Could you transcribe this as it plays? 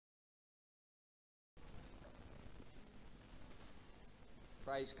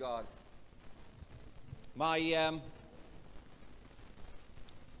Praise God. My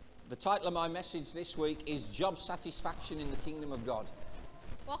the title of my message this week is Job Satisfaction in the Kingdom of God.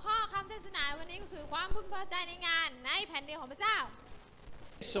 หัวข้อคำเทศนาวันนี้ก็คือความพึงพอใจในงานในแผ่นดินของพระเจ้า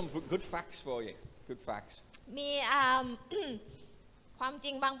Some good facts for you. Good facts. มีความจ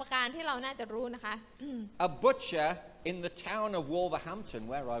ริงบางประการที่เราน่าจะรู้นะคะ A butcher in the town of Wolverhampton,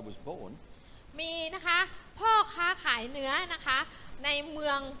 where I was born, มีนะคะพ่อค้าขายเนื้อนะคะในเมื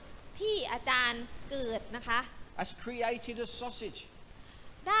องที่อาจารย์เกิดนะคะ has created a sausage.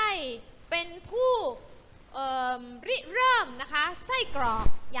 ได้เป็นผู้ริเริ่มนะคะไส้กรอก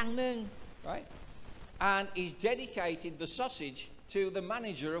อย่างหนึ่ง Right? And he's dedicated the sausage to the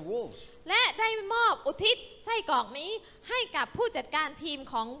manager of Wolves. และได้มอบอุทิศไส้กรอกนี้ให้กับผู้จัดการทีม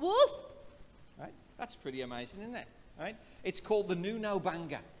ของ Wolf. Right? That's pretty amazing, isn't it? Right? It's called the Nuno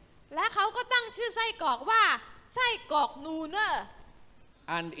Banga. และเขาก็ตั้งชื่อไส้กรอกว่าไส้กรอกนูเนอร์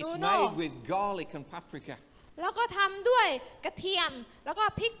And it's made with garlic and paprika. แล้วก็ทำด้วยกระเทียมแล้วก็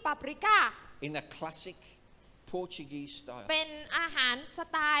พริกปาปริก้า In a classic Portuguese style. เป็นอาหารส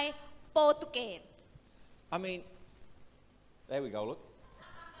ไตล์โปรตุเกส I mean, there we go, look.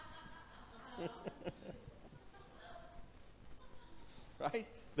 Right?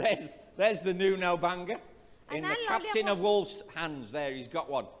 There's the Nuno Banga. In the captain of Wolves' hands there, he's got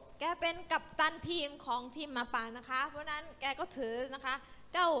one. แกเป็นกัปตันทีมของทีมหมาป่านะคะเพราะนั้นแกก็ถือนะคะ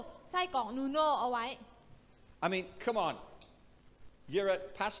เจ้าไส้กรอกนูโน่เอาไว้ I mean, come on. You're at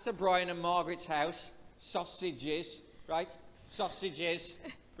Pastor Brian and Margaret's house. Sausages, right? Sausages.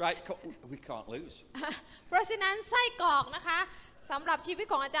 Right? We can't lose. เพราะฉะนั้นไส้กรอกนะคะสำหรับชีวิต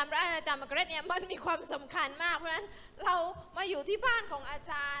ของอาจารย์และอาจารย์มาร์กาเร็ตเนี่ยมันมีความสำคัญมากเพราะฉะนั้นเรามาอยู่ที่บ้านของอา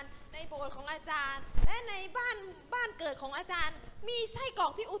จารย์ในโบสถ์ของอาจารย์และในบ้านเกิดของอาจารย์มีไส้กรอ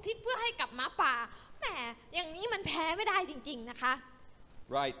กที่อุทิศเพื่อให้กับหมาป่าแหมอย่างนี้มันแพ้ไม่ได้จริงๆนะคะ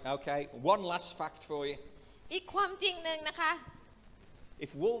Right, okay. One last fact for you. อีกความจริงหนึ่งนะคะ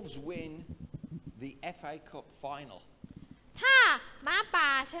If Wolves win the FA Cup final, ถ้าหมาป่า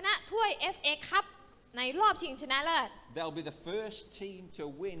ชนะถ้วย FA Cup ในรอบชิงชนะเลิศ they'll be the first team to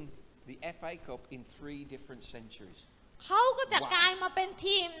win the FA Cup in 3 different centuries. เขาก็จะกลายมาเป็น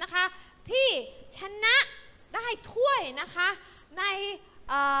ทีมนะคะที่ชนะได้ถ้วยนะคะใน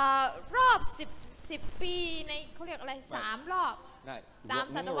รอบ10 ปีในเขาเรียกอะไร3 รอบ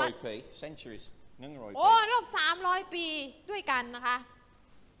3 ศตวรรษ centuries โอ้รอบ300 ปีด้วยกันนะคะ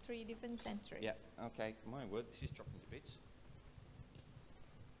 3 different centuries yeah okay my word this is dropping to bits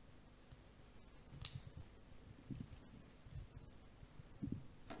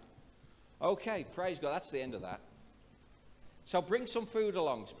okay praise God that's the end of that so bring some food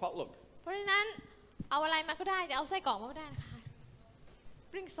along it's potluck เพราะฉะนั้นเอาอะไรมาก็ได้จะเอาไส้กรอกมาก็ได้นะคะ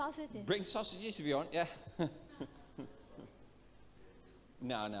bring sausages if you want yeah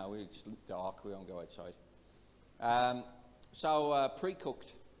no it's dark we won't go outside so pre-cooked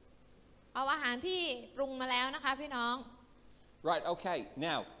เอาอาหารที่ปรุงมาแล้วนะคะพี่น้อง right okay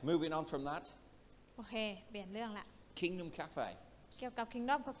now moving on from that โอเคเปลี่ยนเรื่องละ Kingdom Cafe เกี่ยวกับ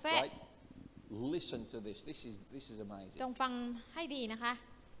Kingdom Cafe right listen to this is amazing จงฟังให้ดีนะคะ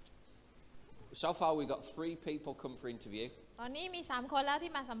so far we got 3 people come for interview ตอนนี้มี3 คนแล้ว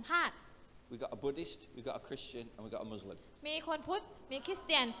ที่มาสัมภาษณ์ we got a Buddhist we got a Christian and we got a Muslim มีคนพุทธมีคริสเ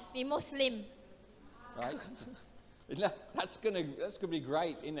ตียนมีมุสลิม right that's gonna be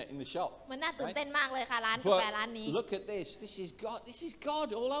great in the shop มันน่าตื่นเต้นมากเลยค่ะร้านกาแฟร้านนี้ look at this is God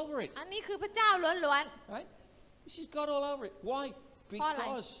all over it อันนี้คือพระเจ้าล้วน right this is God all over it why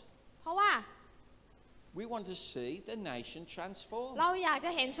because เพราะว่า we want to see the nation transformed เราอยากจ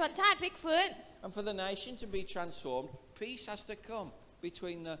ะเห็นชนชาติพลิกฟื้น and for the nation to be transformed peace has to come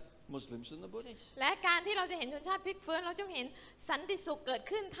between the Muslims and the Buddhists และการที่เราจะเห็นชนชาติพลิกฟื้นเราจึงเห็นสันติสุขเกิด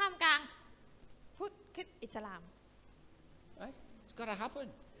ขึ้นท่ามกลางพุทธคริสต์อิสลาม right it's got to happen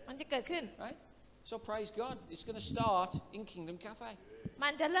มันจะเกิดขึ้น right so praise God it's going to start in Kingdom Cafe มั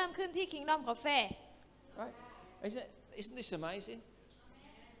นจะเริ่มขึ้นที่ Kingdom Cafe right isn't this amazing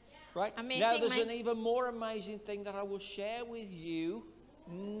right amazing, now there's an even more amazing thing that I will share with you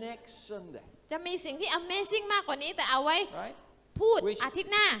next Sunday จะมีสิ่งที่ amazing มากกว่านี้แต่เอาไว้ right พูดอาทิต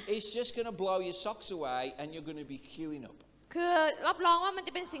ย์หน้า it's just going to blow your socks away and you're going to be queuing up คือรับรองว่ามันจ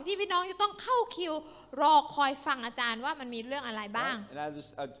ะเป็นสิ่งที่พี่น้องจะต้องเข้าคิวรอคอยฟังอาจารย์ว่ามันมีเรื่องอะไรบ้าง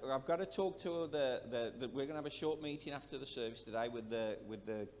I've got to talk to we're going to have a short meeting after the service today with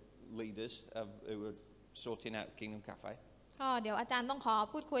the leaders who are sorting out Kingdom Cafe ก็เดี๋ยวอาจารย์ต้องขอ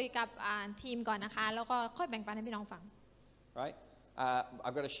พูดคุยกับทีมก่อนนะคะแล้วก็ค่อยแบ่งปันให้พี่น้องฟัง right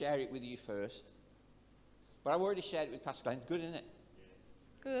I've got to share it with you first but I've already shared it with Pastor Glenn good isn't it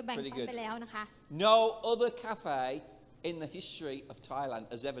คือแบ่งปันไปแล้วนะคะ no other cafe in the history of Thailand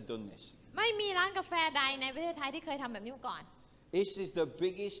has ever done this. ไม่มีร้านกาแฟใดในประเทศไทยที่เคยทำแบบนี้มาก่อน This is the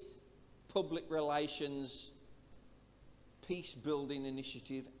biggest public relations peace building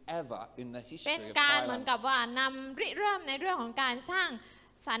initiative ever in the เป็น history of การเหมือน Thailand. กับว่านำริเริ่มในเรื่องของการสร้าง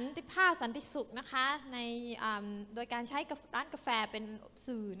สันติภาพสันติสุขนะคะในโดยการใช้ร้านกาแฟเป็น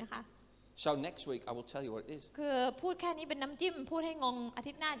สื่อนะคะ So next week I will tell you what it is. คือพูดแค่นี้เป็นน้ำจิ้มพูดให้งงอา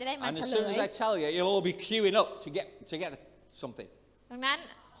ทิตย์หน้าจะได้มา And เฉ as ล soon ย as I tell you, you'll all be queuing up to get something. ดังนั้น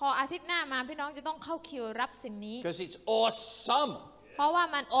พออาทิตย์หน้ามาพี่น้องจะต้องเข้าคิวรับสิ่งนี้ Because it's awesome. เพราะว่า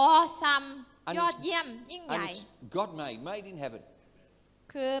มันออซัมยอดเยี่ยมยิ่งให And ญ่ it's God made in heaven.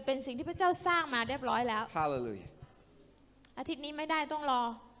 คือเป็นสิ่งที่พระเจ้าสร้างมาเรียบร้อยแล้ว Hallelujah. อาทิตย์นี้ไม่ได้ต้องรอ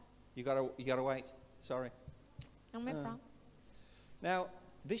You gotta wait. Sorry. ยังไม่พร้อม Now,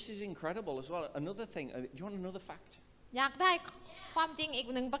 this is incredible as well. Another thing. Do you want another fact? อยากได้ความจริงอีก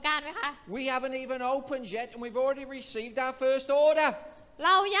หนึ่งประการไหมคะ We haven't even opened yet, and we've already received our first order เร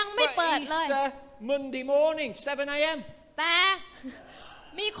ายังไม่ for เปิดเลย Easter Monday morning, 7 a.m. แต่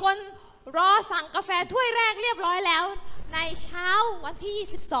มีคนรอสั่งกาแฟถ้วยแรกเรียบร้อยแล้วในเช้าวันที่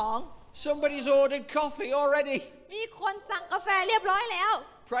 22 Somebody's ordered coffee already. มีคนสั่งกาแฟเรียบร้อยแล้ว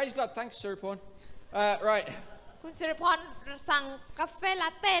Praise God. Thanks, Sirpon. Right. คุณศิริพรสั่งกาแฟลา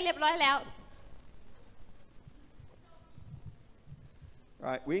เต้เรียบร้อยแล้ว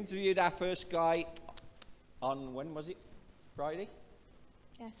Right. We interviewed our first guy on, when was it? Friday?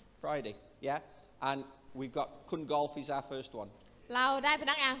 yes Friday. Yeah. And we've got Kun Golf is our first one. เราได้พ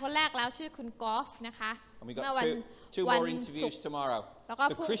นักงานคนแรกแล้วชื่อคุณกอล์ฟนะคะ And we เมื่อ got วัน two วัน more ศุก interviews ร์ tomorrow. แล้วก็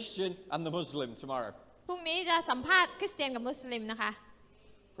The Christian and the Muslim tomorrow. พรุ่งนี้จะสัมภาษณ์คริสเตียนกับมุสลิมนะคะ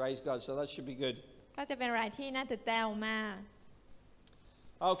Praise God. So that should be good. ก็จะเป็นอะไรที่น่าตื่นเต้นมาก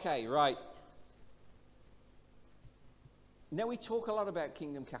Okay, right. Now we talk a lot about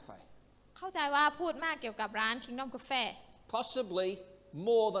Kingdom Cafe. เข้าใจว่าพูดมากเกี่ยวกับร้าน Kingdom Cafe Possibly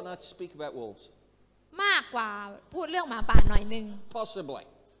more than I speak about wolves. มากกว่าพูดเรื่องหมาป่าหน่อยหนึ่ง Possibly.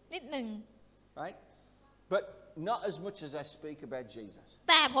 นิดหนึ่ง Right? But not as much as I speak about Jesus.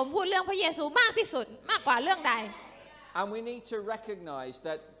 แต่ผมพูดเรื่องพระเยซูมากที่สุดมากกว่าเรื่องใด And we need to recognize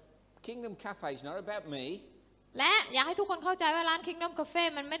that Kingdom Cafe is not about me. และอยากให้ทุกคนเข้าใจว่าร้าน Kingdom Cafe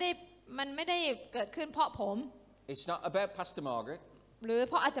มันไม่ได้เกิดขึ้นเพราะผม It's not about Pastor Margaret. หรือเ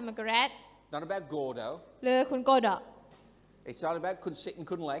พราะอาจารย์มาร์กาเร็ต Not about Gordo. หรือคุณโกดะ It's not about Kun Sit and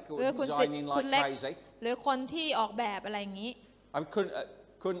Kun Lek หรือ or คุณสิทธิ์ designing คุณ like เล็ก crazy. หรือคนที่ออกแบบอะไรอย่างนี้ I mean,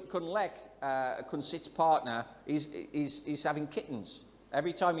 Kun Lek, Kun Sit's partner, is having kittens.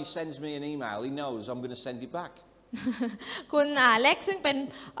 Every time he sends me an email, he knows I'm going to send it back. คุณเล็กซึ่งเป็น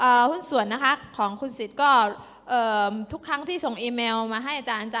หุ้นส่วนนะคะของคุณสิทธิ์ก็ทุกครั้งที่ส่งอีเมลมาให้อา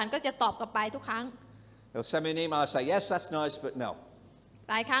จารย์ก็จะตอบกลับไปทุกครั้ง He'll send me an email. I say yes, that's nice, but no.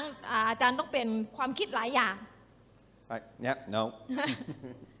 หลายครั้งอาจารย์ต้องเปลี่ยนความคิดหลายอย่าง Right? Yeah, no.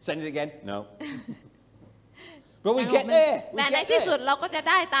 Send it again. No. But we get there. แต่ We ใน get ที่สุด there. เราก็จะ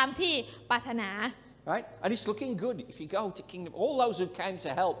ได้ตามที่ปรารถนา Right? And it's looking good. If you go to Kingdom, all those who came to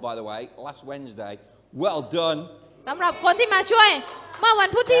help, by the way, last Wednesday, well done. สำหรับคนที่มาช่วยเมื่อวัน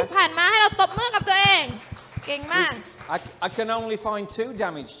พุธที่ผ่านมาให้เราตบมือกับตัวเองเก่งมาก I can only find 2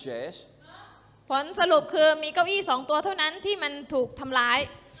 damaged chairs. ผลสรุปคือมีเก้าอี้2 ตัวเท่านั้นที่มันถูกทำร้าย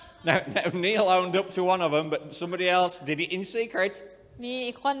Now, Neil owned up to one of them, but somebody else did it in secret. มี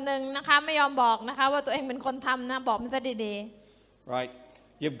อีกคนหนึ่งนะคะไม่ยอมบอกนะคะว่าตัวเองเป็นคนทำนะบอกมันซะดี Right?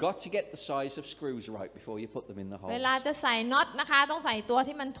 You've got to get the size of screws right before you put them in the ๆ hole. เวลาจะใส่น็อตนะคะต้องใส่ตัว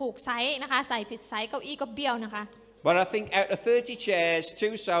ที่มันถูกไซส์นะคะใส่ผิดไซส์เก้าอี้ก็เบี้ยวนะคะ But I think out of 30 chairs,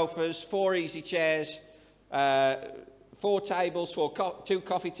 2 sofas, 4 easy chairs, 4 tables,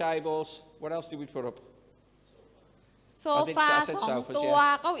 2 coffee tables. What else did we put up? โซฟา2 ตัว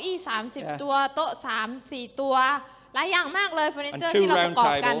เก้าอี้30 ตัวโต๊ะ3-4 ตัวหลายอย่างมากเลยเฟอร์นิ And เจอร์ที่ 2 เราป round ระกอ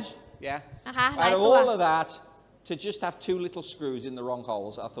บกัน tables. Yeah. นะคะหลาย Out of ตัว all of that, to just have 2 little screws in the wrong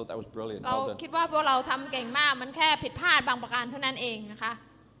holes, I thought that was brilliant. เรา Well done. คิดว่าพวกเราทำเก่งมากมันแค่ผิดพลาดบางประการเท่านั้นเองนะคะ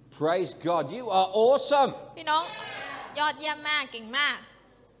Praise God. You are awesome. พี่น้องยอดเยี่ยมมากเก่งมาก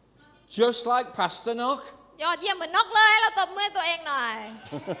Just like Pastor Nock. ยอดเยี่ยมเหมือนนกเลยเราตบมือตัวเองหน่อย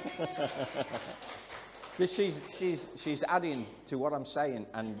She's adding to what I'm saying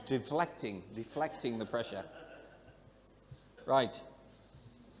and deflecting the pressure. Right.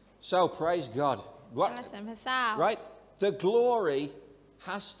 So praise God. สรรเสริญพระเจ้า Right? The glory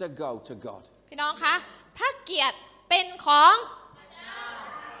has to go to God. พี่น้องคะพระเกียรติเป็นของ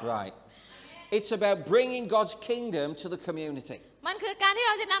Right. It's about bringing God's kingdom to the community. มันคือการที่เ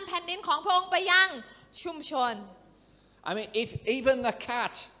ราจะนำแผ่นดินของพระองค์ไปยังชุมชน I mean, if even the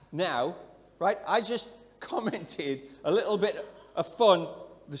cat now, right? I just commented a little bit of fun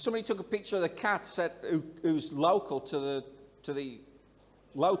somebody took a picture of the cat said, who's local to the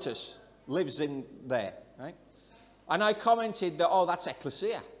Lotus, lives in there, right? And I commented that, oh, that's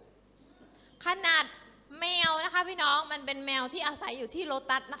Ecclesia. ขนาดแมวนะคะพี่น้องมันเป็นแมวที่อาศัยอยู่ที่โล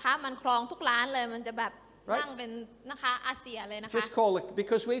ตัสนะคะมันครองทุกร้านเลยมันจะแบบนั่งเป็นนะคะอาเซียเลยนะคะ Just call it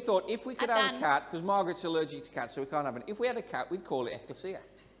because we thought if we could have a cat because Margaret's allergic to cats so we can't have it. If we had a cat we'd call it Ecclesia.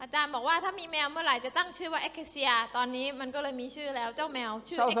 อาจารย์บอกว่าถ้ามีแมวเมื่อไหร่จะตั้งชื่อว่าเอ็กเซียตอนนี้มันก็เลยมีชื่อแล้วเจ้าแมว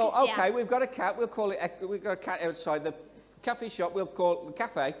ชื่อ So เอ็ I ก thought, เซีย okay, we've got a cat. We'll call it. We've got a cat outside the cafe shop. We'll call the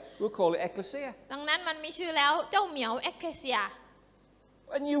cafe. We'll call it Ecclesia. ดังนั้นมันมีชื่อแล้วเจ้าเหมียวเอ็กเซีย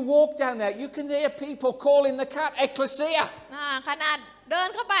And you walk down there, you can hear people calling the cat Ecclesia. ขนาดเดิน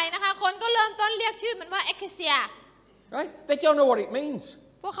เข้าไปนะคะคนก็เริ่มต้นเรียกชื่อมันว่าเอ็กเซีย Right? They don't know what it means.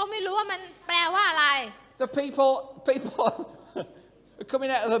 พวกเขาไม่รู้ว่ามันแปลว่าอะไร The people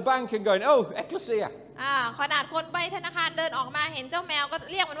coming out of the bank and going, oh, Ecclesia. ขนาดคนไปธนาคารเดินออกมาเห็นเจ้าแมวก็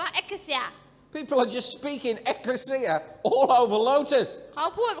เรียกมันว่าเอ็กเซีย People are just speaking Ecclesia all over Lotus. เขา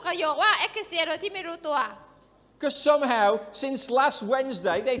พูดประโยคว่าเอ็กเซียโดยที่ไม่รู้ตัว Because somehow, since last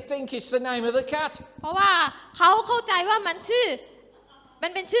Wednesday, they think it's the name of the cat. เพราะว่าเขาเข้าใจว่ามัน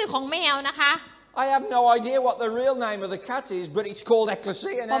เป็นชื่อของแมวนะคะ I have no idea what the real name of the cat is, but it's called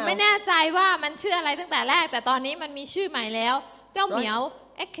Ecclesia ผมไม่ now. แน่ใจว่ามันชื่ออะไรตั้งแต่แรกแต่ตอนนี้มันมีชื่อใหม่แล้วเจ้าเหมียว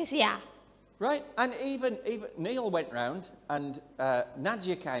เอ็กเซีย Right? And even Neil went round, and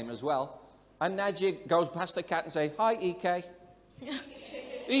Nadia came as well. And Nadia goes past the cat and say, "Hi, EK."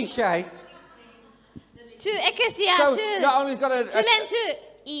 EK. ชื่อเอ็กเซีย So ชื่อ not only got ชื่อเล่นชื่อ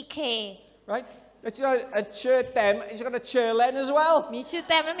EK right? It's got a cheer them. It's got a cheer Len as well. มีชื่อ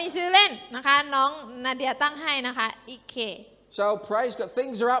เต็มและมีชื่อเล่นนะคะน้องนาเดียตั้งให้นะคะ EK So praise God,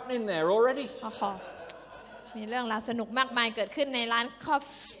 things are happening there already. มีเรื่องราวสนุกมากมายเกิดขึ้นในร้านคอฟ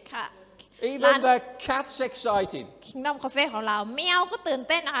ค่ะ Even the cat's excited. Kingdom Cafe ของเราแมวก็ตื่น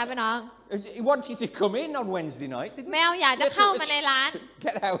เต้นนะคะพี่น้อง He wanted to come in on Wednesday night, didn't he? แมวอยากจะเข้ามาในร้าน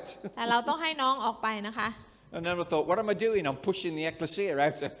Get out. แต่เราต้องให้น้องออกไปนะคะ And then I thought, what am I doing? I'm pushing the ecclesia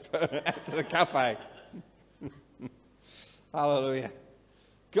out of the cafe. Hallelujah.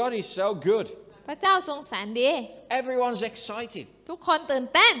 God is so good. พระเจ้าทรงแสนดี Everyone's excited. ทุกคนตื่น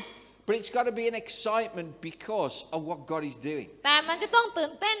เต้น But it's got to be an excitement because of what God is doing. แต่มันจะต้องตื่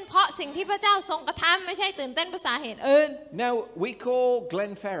นเต้นเพราะสิ่งที่พระเจ้าทรงกระทำไม่ใช่ตื่นเต้นภาษาเหตุอื่น Now, we call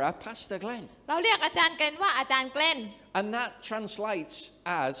Glenn Ferrer Pastor Glenn. เราเรียกอาจารย์เกรนว่าอาจารย์เกรน And that translates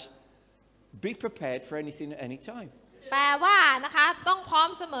as be prepared for anything at any time. แปลว่านะคะต้องพร้อม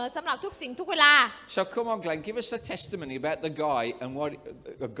เสมอสำหรับทุกสิ่งทุกเวลา So come on, Glenn, give us a testimony about the guy and what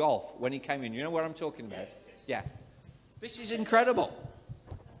golf when he came in. You know what I'm talking about? Yeah. This is incredible.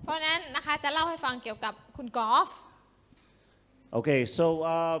 เพราะนั้นนะคะจะเล่าให้ฟังเกี่ยวกับคุณกอล์ฟ Okay, so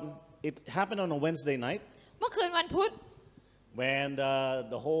it happened on a Wednesday night เมื่อคืนวันพุธ when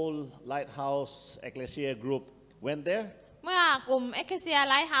the whole Lighthouse Ecclesia group went there เมื่อกลุ่ม Ecclesia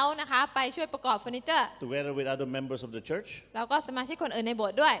Lighthouse นะคะไปช่วยประกอบเฟอร์นิเจอร์ together with other members of the church. แล้วก็สมาชิกคนอื่นในโบ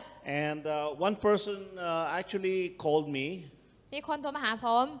สถ์ด้วย And one person actually called me มีคนโทรมาหาผ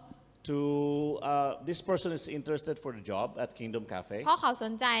ม to this person is interested for the job at Kingdom Cafe. เพราะเขาส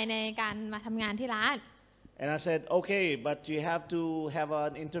นใจในการมาทำงานที่ร้าน And I said, okay, but you have to have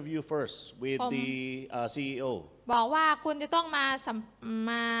an interview first with the CEO. บอกว่าคุณจะต้องม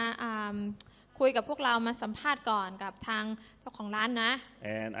าคุยกับพวกเรามาสัมภาษณ์ก่อนกับทางเจ้าของร้านนะ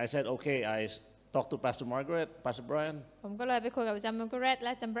And I said, okay, I talked to Pastor Margaret, Pastor Brian. ผมก็เลยไปคุยกับอาจารย์มาร์กาเร็ตแล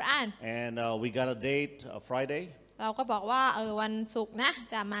ะอาจารย์ไบรอัน And we got a date Friday. เราก็บอกว่าวันศุกร์นะ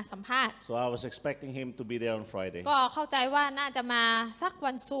จะมาสัมภาษณ์ So I was expecting him to be there on Friday. ก็เข้าใจว่าน่าจะมาสัก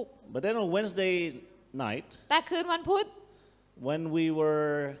วันศุกร์ But then on Wednesday night, แต่คืนวันพุธ when we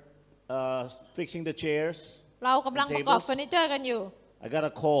were fixing the chairs, เรากำลังประกอบเฟอร์นิเจอร์กันอยู่ I got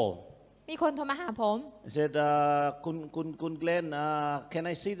a call. มีคนโทรมาหาผม He said, Kun Glenn, can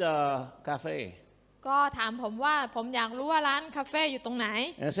I see the cafe? ก็ถามผมว่าผมอยากรู้ว่าร้านคาเฟ่อยู่ตรงไหน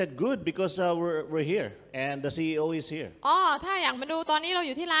And I said, good, because we're here and the CEO is here. อ๋อถ้าอยากมาดูตอนนี้เราอ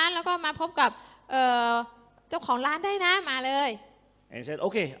ยู่ที่ร้านแล้วก็มาพบกับเจ้าของร้านได้นะมาเลย And he said,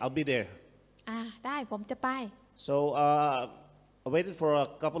 okay, I'll be there. ได้ผมจะไป So I waited for a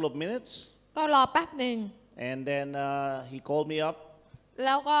couple of minutes. ก็รอแป๊บหนึ่ง And then he called me up แ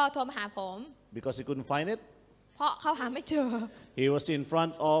ล้วก็โทรมาหาผม because he couldn't find it. เพราะเขาหาไม่เจอ He was in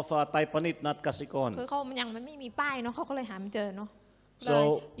front of Taipanit, not Kasikon. คือเขายังไม่มีป้ายเนาะเขาก็เลยหาไม่เจอเนาะ So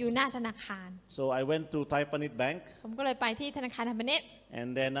อยู่หน้าธนาคาร So I went to Taipanit Bank. ผมก็เลยไปที่ธนาคารไทยพาณิชย์ And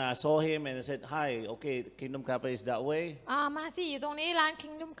then I saw him and I said, hi, okay, Kingdom Cafe is that way. มาสิอยู่ตรงนี้ร้าน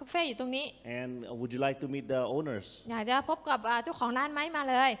Kingdom Cafe อยู่ตรงนี้ And would you like to meet the owners? อยากจะพบกับเจ้าของร้านไหมมา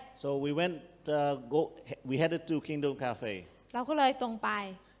เลย So we headed to Kingdom Cafe. เราก็เลยตรงไป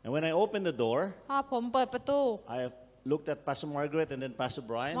And when I opened the door, พอผมเปิดประตู I looked at Pastor Margaret and then Pastor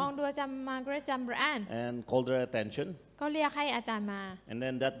มอง Brian ดูอาจารย์มาร์กาเร็ตอาจารย์ไบรอัน and called their attention. ก็เรียกให้อาจารย์มา And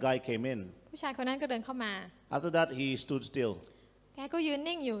then that guy came in. ผู้ชายคนนั้นก็เดินเข้ามา After that, he stood still. แกก็ยืน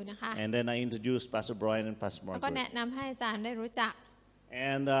นิ่งอยู่นะคะ And then I introduced Pastor Brian and Pastor แล้วก็แนะ Margaret. นำให้อาจารย์ได้รู้จัก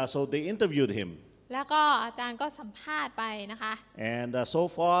And so they interviewed him. แล้วก็อาจารย์ก็สัมภาษณ์ไปนะคะ And so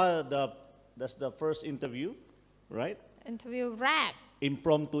far, that's the first interview, right? อินเทอร์วิวแรก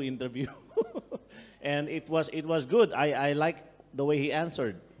Impromptu interview. And it was good. I like the way he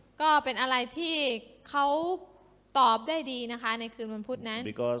answered. ก็เป็นอะไรที่เขาตอบได้ดีนะคะในคืนวันพุธนั้น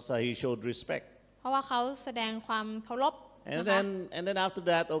Because he showed respect. เพราะว่าเขาแสดงความเคารพ And นะคะ then after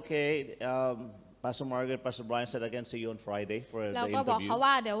that, okay, Pastor Margaret, Pastor Brian said, I can see you on Friday for เรา the ก็บอก interview. เขา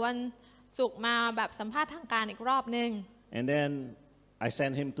ว่าเดี๋ยววันศุกร์มาแบบสัมภาษณ์ทางการอีกรอบนึง And then I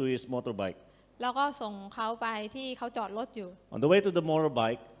sent him to his motorbike. แล้วก็ส่งเขาไปที่เขาจอดรถอยู่ On the way to the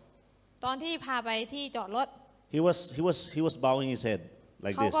motorbike, ตอนที่พาไปที่จอดรถ he was bowing his head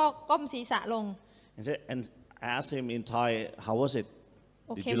like เขา this. ก็ก้มศีรษะลง And I asked him in Thai, how was it? โ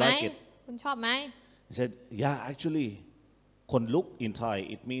อ Did เค you ไหม like it? คุณชอบไหม He said, yeah, actually, kon luk in Thai,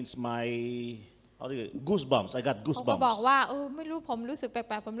 it means my goosebumps. I got เขาก็บอก goosebumps. ว่าไม่รู้ผมรู้สึกแป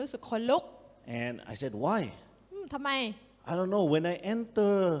ลกๆผมรู้สึกขนลุก And I said, why? ทำไม I don't know. When I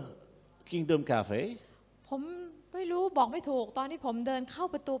enter Kingdom Cafe, ผมไม่รู้บอกไม่ถูกตอนที่ผมเดินเข้า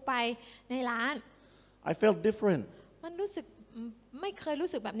ประตูไปในร้าน I felt different. มันรู้สึกไม่เคยรู้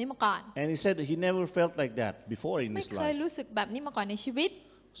สึกแบบนี้มาก่อน And he said he never felt like that before in ไม่ his เคย life. รู้สึกแบบนี้มาก่อนในชีวิต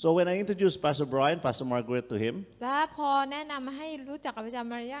So when I introduced Pastor Brian, Pastor Margaret to him, และพอแนะนำให้รู้จักกับอาจารย์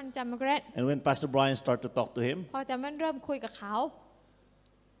มาริยันอาจารย์มาร์กาเร็ต and when Pastor Brian started to talk to him, พออาจารย์มันเริ่มคุยกับเขา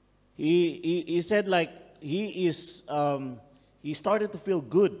he said like he started to feel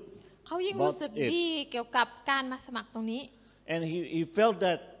good. เขายิ่งรู้สึกดีเกี่ยวกับการมาสมัครตรงนี้ And he felt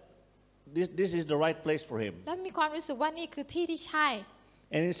that this is the right place for him. และมีความรู้สึกว่านี่คือที่ที่ใช่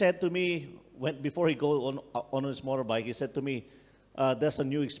And he said to me, before he go on his motorbike, he said to me, that's a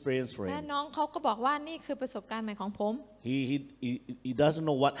new experience for และ him. น้องเขาก็บอกว่านี่คือประสบการณ์ใหม่ของผม He doesn't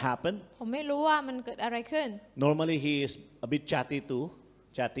know what happened. ผมไม่รู้ว่ามันเกิดอะไรขึ้น Normally he is a bit chatty,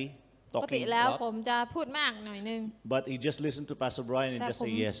ปกติ talking แล้ว a ผ lot. มจะพูดมากหน่อยนึง But he just listened to Pastor Brian and แต่ just ผม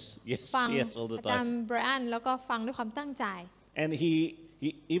say yes, yes, ฟัง yes all the อาจารย์ time. ไบรอันแล้วก็ฟังด้วยความตั้งใจ And he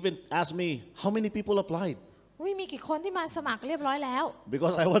even asked me, how many people applied? มีกี่คนที่มาสมัครเรียบร้อยแล้ว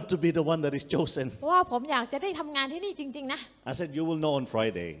Because I want to be the one that is chosen. เพราะว่าผมอยากจะได้ทำงานที่นี่จริงๆนะ I said, you will know on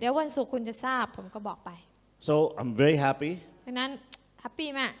Friday. เดี๋ยววันศุกร์คุณจะทราบผมก็บอกไป So I'm very happy ดังนั้นแฮปปี้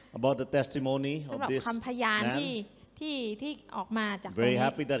มาก about the testimony สำ of หรับ this คำพยาน man. ที่ออกมาจากตรง Very นี้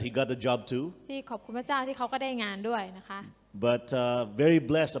happy that he got the job too. ที่ขอบคุณพระเจ้าที่เขาก็ได้งานด้วยนะคะ But very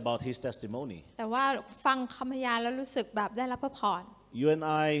blessed about his testimony. แต่ว่าฟังคำพยานแล้วรู้สึกแบบได้รับพระพร You and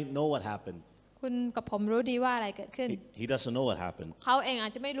I know what happened. คุณกับผมรู้ดีว่าอะไรเกิดขึ้น He doesn't know what happened. เขาเองอา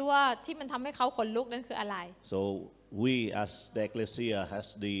จจะไม่รู้ว่าที่มันทำให้เขาขนลุกนั้นคืออะไร So we as the ecclesia has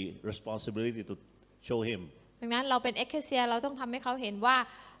the responsibility to show him. ดังนั้นเราเป็นเอ็กเคเซียเราต้องทำให้เขาเห็นว่า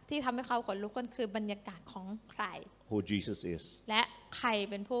ที่ทำให้เขาขนลุกก็คือบรรยากาศของใคร Who Jesus is. และใคร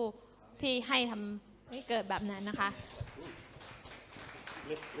เป็นผู้ที่ให้ทำให้เกิดแบบนั้นนะคะ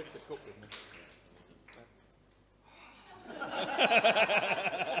Lift the cup with me.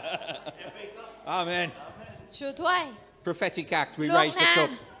 Amen. ชูถ้วย Prophetic act. We ล่วง raise ห the น้า cup.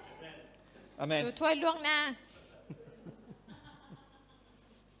 ชู Amen. ถ้วยล่วงหน้า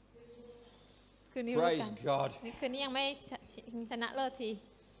คืนนี้รู้ Praise กัน God. นี่คืนนี้ยังไม่ชนะเลิศที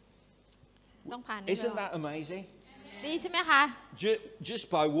ต้องผ่านนี่ Isn't that amazing? ดีใช่ไหมคะ Just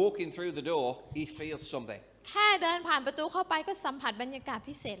by walking through the door, he feels something. แค่เดินผ่านประตูเข้าไปก็สัมผัสบรรยากาศ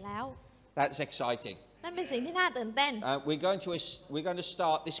พิเศษแล้ว That's exciting. นั่นเป็นสิ่งที่น่าตื่นเต้น We're going to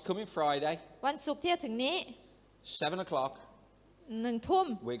start this coming Friday, วันศุกร์ที่จะถึงนี้ 7 o'clock. 1 ทุ่ม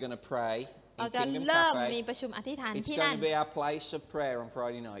We're going to pray เรา in จะ Kingdom เริ่มมี Cafe. ประชุมอธิษฐาน It's ที่นั่น going to be our place of prayer on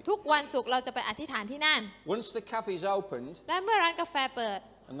Friday night. ทุกวันศุกร์เราจะไปอธิษฐานที่นั่น Once the cafe's opened และเมื่อร้านกาแฟเปิด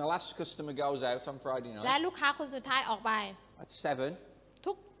and the last customer goes out on Friday และ night ลูกค้าคนสุดท้ายออกไป at 7,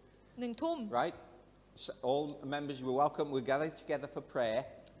 ทุก1 ทุ่ม right? So all members were welcome. We're gathered together for prayer.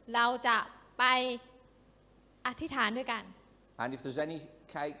 เราจะไปอธิษฐานด้วยกัน And if there's any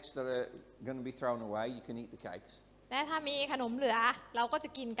cakes that are going to be thrown away, you can eat the cakes. และถ้ามีขนมเหลือเราก็จะ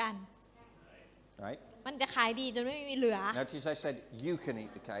กินกัน Right? มันจะขายดีจนไม่มีเหลือ Notice I said you can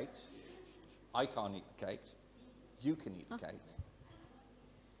eat the cakes. I can't eat the cakes. You can eat the cakes.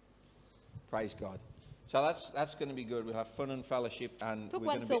 Praise God. So that's going to be good. We'll have fun and fellowship, and we're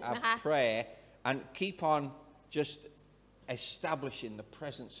going to have prayer and keep on just establishing the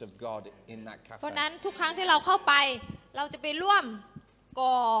presence of God in that เพราะ cafe. นั้นทุกครั้งที่เราเข้าไป เราจะไปร่วม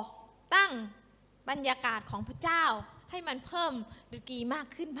ก่อตั้งบรรยากาศของพระเจ้าให้มันเพิ่มดกีมาก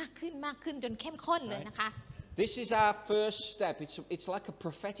ขึ้นมากขึ้นมากขึ้นจนเข้มข้นเลยนะคะ This is our first step. It's like a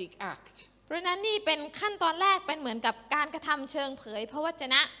prophetic act. เพราะนั้นนี่เป็นขั้นตอนแรกเป็นเหมือนกับการกระทำเชิงเผยพระวจ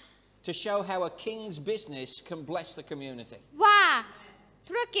นะ To show how a king's business can bless the community. ว่า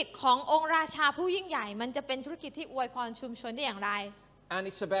ธุรกิจขององค์ราชาผู้ยิ่งใหญ่มันจะเป็นธุรกิจที่อวยพรชุมชนได้อย่างไร And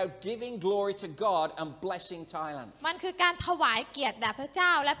it's about giving glory to God and blessing Thailand. มันคือการถวายเกียรติแด่พระเจ้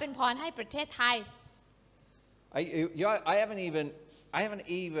าและเป็นพรให้ประเทศไทย I haven't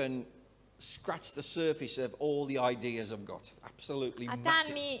even scratched the surface of all the ideas I've got. Absolutely อาจารย์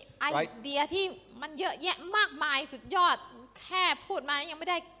massive. มีไอเดียที่มันเยอะแยะมากมายสุดยอดแค่พูดมายังไม่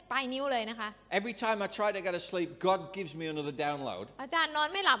ได้ปลายนิ้วเลยนะคะ Every time I try to go to sleep, God gives me another download. อาจารย์นอน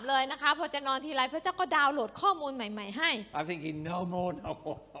ไม่หลับเลยนะคะพอจะนอนทีไรพระเจ้าก็ดาวน์โหลดข้อมูลใหม่ๆให้ I'm thinking, no more.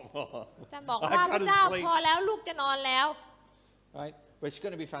 อาจารย์บอกว่าพระเจ้าพอแล้วลูกจะนอนแล้ว Right? But it's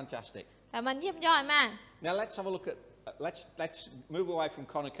going to be fantastic. แต่มันเยี่ยมยอดมาก Now let's have a look at. Let's move away from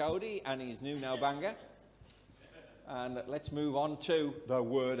Connor Cody and his new Nalbanga, and let's move on to the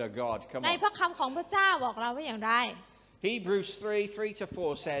Word of God. Come ใน on. พระคำของพระเจ้าบอกเราว่าอย่างไร Hebrews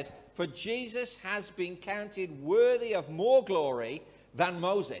 3:3-4 says, "For Jesus has been counted worthy of more glory than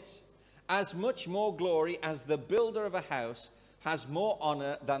Moses, as much more glory as the builder of a house has more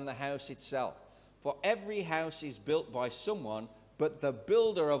honor than the house itself. For every house is built by someone, but the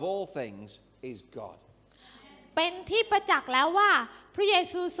builder of all things is God." เป็นที่ประจักษ์แล้วว่าพระเย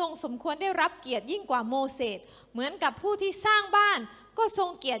ซูทรงสมควรได้รับเกียรติยิ่งกว่าโมเสสเหมือนกับผู้ที่สร้างบ้านก็ทรง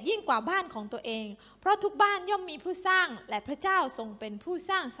เกียรติยิ่งกว่าบ้านของตัวเองเพราะทุกบ้านย่อมมีผู้สร้างและพระเจ้าทรงเป็นผู้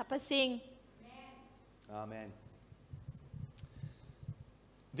สร้างสรรพสิ่ง Amen.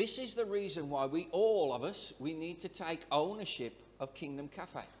 This is the reason why all of us, we need to take ownership of Kingdom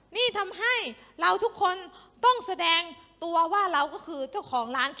Cafe. นี่ทำให้เราทุกคนต้องแสดงตัวว่าเราก็คือเจ้าของ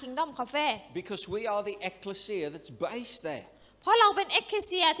ร้าน Kingdom Cafe Because we are the ecclesia that's based there. เพราะเราเป็นเอ็กเคเ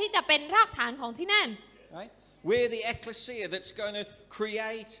ซียที่จะเป็นรากฐานของที่นั่น Right? We're the ecclesia that's going to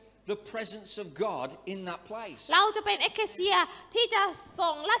create the presence of God in that place. เราจะเป็นเอ็กเคเซียที่จะ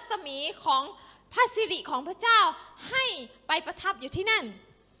ส่งรัศมีของพระสิริของพระเจ้าให้ไปประทับอยู่ที่นั่น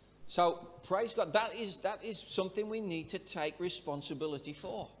So praise God. That is something we need to take responsibility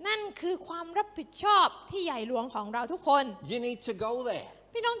for. นั่นคือความรับผิดชอบที่ใหญ่หลวงของเราทุกคน You need to go there.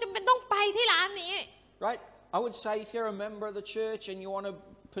 พี่น้องจำเป็นต้องไปที่ร้านนี้ Right? I would say if you're a member of the church and you want to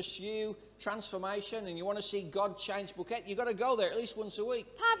pursue transformation and you want to see God change Phuket, you've got to go there at least once a week.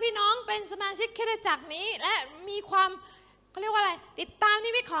 ถ้าพี่น้องเป็นสมาชิกคริสตจักรนี้และมีความเขาเรียกว่าอะไรติดตามนิ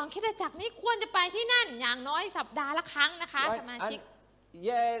มิตของคริสตจักรนี้ควรจะไปที่นั่นอย่างน้อยสัปดาห์ละครั้งนะคะ Right? สมาชิก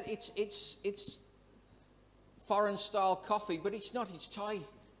Yeah, it's foreign style coffee, but it's not. It's Thai.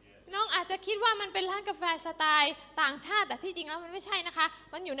 น้องอาจจะคิดว่ามันเป็นร้านกาแฟสไตล์ต่างชาติแต่ที่จริงแล้วมันไม่ใช่นะคะ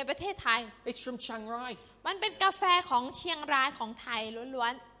มันอยู่ในประเทศไทย It's from Chiang Rai. มันเป็นกาแฟของเชียงรายของไทยล้ว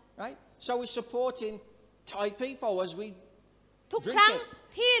น Right? So we're supporting Thai people as we ๆทุก drink ครั้ง it.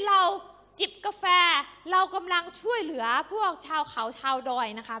 ที่เราจิบกาแฟเรากำลังช่วยเหลือพวกชาวเขาชาวดอย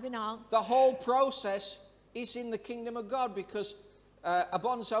นะคะพี่น้อง The whole process is in the kingdom of God because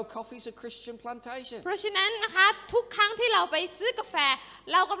Abonzo Coffee is a Christian plantation. เพราะฉะนั้นนะคะทุกครั้งที่เราไปซื้อกาแฟ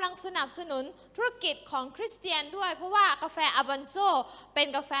เรากำลังสนับสนุนธุรกิจของคริสเตียนด้วยเพราะว่ากาแฟอาบันโซเป็น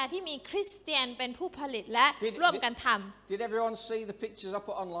กาแฟที่มีคริสเตียนเป็นผู้ผลิตและร่วมกันทำ Did everyone see the pictures I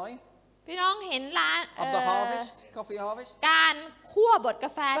put online พี่น้องเห็นร้าน of the harvest, coffee harvest? การคั่วบดก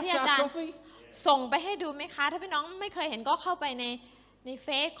าแฟที่ That's อา our จารย์ coffee. ส่งไปให้ดูไหมคะถ้าพี่น้องไม่เคยเห็นก็เข้าไปในเฟ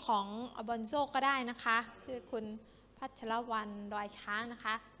ซของอาบันโซก็ได้นะคะชื่อคุณพัชรวรรณดอยช้างนะค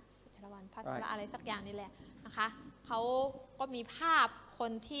ะพัชรวรรณพัชรอะไรสักอย่างนี่แหละนะคะเขาก็มีภาพค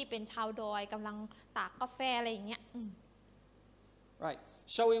นที่เป็นชาวดอยกำลังตากกาแฟอะไรอย่างเงี้ย Right.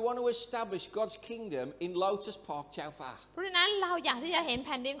 So we want to establish God's kingdom in Lotus Park, Chao Pha. เพราะฉะนั้นเราอยากที่จะเห็นแ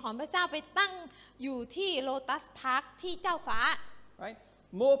ผ่นดินของพระเจ้าไปตั้งอยู่ที่โลตัสพาร์คที่เจ้าฟ้า Right?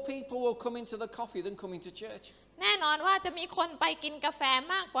 More people will come into the coffee than come into church. แน่นอนว่าจะมีคนไปกินกาแฟ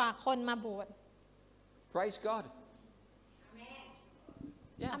มากกว่าคนมาโบสถ์ Praise God.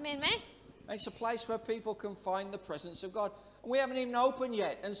 อาเมนไหม It's a place where people can find the presence of God. We haven't even opened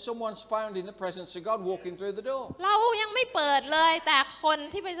yet, and someone's found in the presence of God walking through the door. เรายังไม่เปิดเลยแต่คน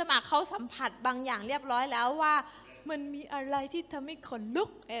ที่ไปสมัครเขาสัมผัสบางอย่างเรียบร้อยแล้วว่ามันมีอะไรที่ทำให้ขนลุก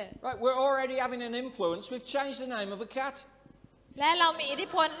Right, we're already having an influence. We've changed the name of a cat. และเรามีอิทธิ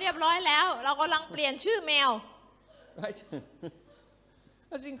พลเรียบร้อยแล้วเรากำลังเปลี่ยนชื่อแมว Right?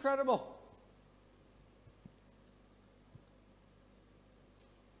 That's incredible.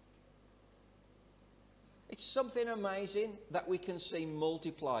 It's something amazing that we can see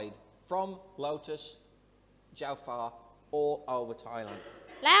multiplied from Lotus, Jiao Pha, all over Thailand.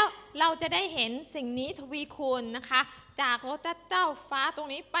 แล้วเราจะได้เห็นสิ่งนี้ทวีคูณนะคะจากรถเจ้าฟ้าตรง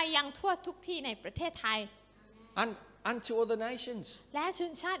นี้ไปยังทั่วทุกที่ในประเทศไทย And to other nations. และช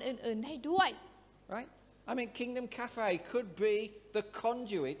นชาติอื่นๆได้ด้วย Right? I mean, Kingdom Cafe could be the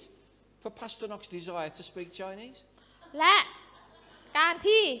conduit for Pastor Knox's desire to speak Chinese. และการ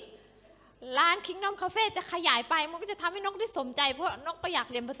ที่ร้าน Kingdom Cafe จะขยายไปมันก็จะทำให้นกได้สนใจเพราะนกก็อยาก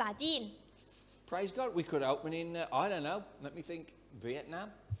เรียนภาษาจีน Praise God. We could open in, I don't know, let me think, Vietnam.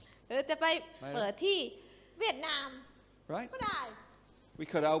 หรือจะไปเปิดที่เวียดนาม Right? ก็ได้ We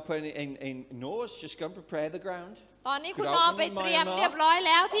could open in Norse, just go and prepare the ground. ตอนนี้คุณนอไปเตรียมเรียบร้อยแ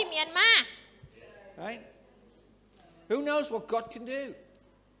ล้วที่เมียนมา Right? Who knows what God can do?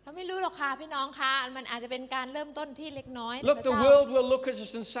 เราไม่รู้หรอกค่ะพี่น้องคะมันอาจจะเป็นการเริ่มต้นที่เล็กน้อย Look, the world will look at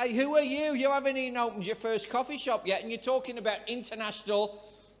us and say, who are you? You haven't even opened your first coffee shop yet, and you're talking about international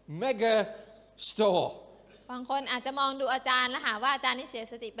mega store. บางคนอาจจะมองดูอาจารย์แล้วหาว่าอาจารย์นี่เสีย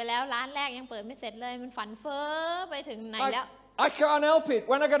สติไปแล้วร้านแรกยังเปิดไม่เสร็จเลยมันฝันเฟ้อไปถึงไหนแล้ว I can't help it.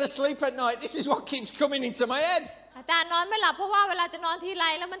 When I go to sleep at night, this is what keeps coming into my head. อาจารย์นอนไม่หลับเพราะว่าเวลาจะนอนทีไร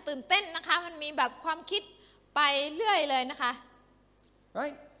แล้วมันตื่นเต้นนะคะมันมีแบบความคิดไปเรื่อยเลยนะคะ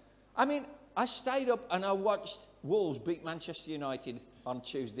Right? I mean, I stayed up and I watched Wolves beat Manchester United on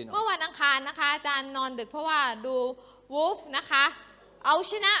Tuesday เมื่อ night. วันอังคารนะคะอาจารย์นอนดึกเพราะว่าดูวูฟนะคะเอา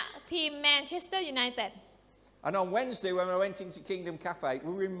ชนะทีมแมนเชสเตอร์ยูไนเต็ด And on Wednesday, when I went into Kingdom Cafe,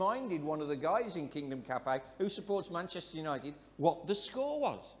 we reminded one of the guys in Kingdom Cafe who supports Manchester United what the score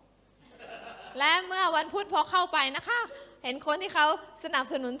was. และเมื่อวันพุธพอเข้าไปนะคะเห็นคนที่เขาสนับ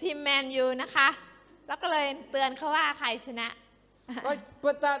สนุนทีมแมนยูนะคะแล้วก็เลยเตือนเขาว่าใครชนะ Right?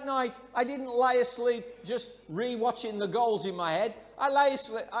 But that night, I didn't lay asleep just re-watching the goals in my head. I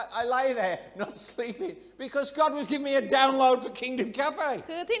lay there not sleeping because God was giving me a download for Kingdom Cafe.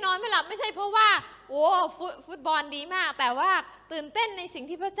 คือที่นอนไม่หลับไม่ใช่เพราะว่าโอ้ฟุตบอลดีมากแต่ว่าตื่นเต้นในสิ่ง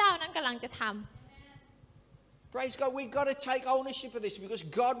ที่พระเจ้านั้นกำลังจะทำ Praise God. We've got to take ownership of this because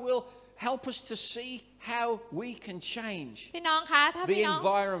God will help us to see how we can change พี่น้องคะถ้า the พี่น้อง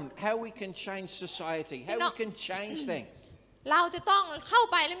environment, how we can change society, how we can change things. เราจะต้องเข้า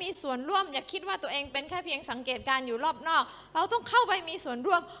ไปและมีส่วนร่วมอย่าคิดว่าตัวเองเป็นแค่เพียงสังเกตการอยู่รอบนอกเราต้องเข้าไปมีส่วน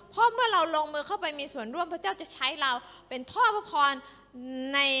ร่วมเพราะเมื่อเราลงมือเข้าไปมีส่วนร่วมพระเจ้าจะใช้เราเป็นท่อพระพร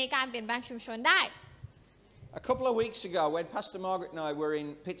ในการเปลี่ยนแปลงชุมชนได้ A couple of weeks ago when Pastor Margaret and I were in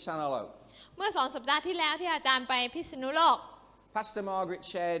Pitsanalo, เมื่อ2 สัปดาห์ที่แล้วที่อาจารย์ไปพิษณุโลก Pastor Margaret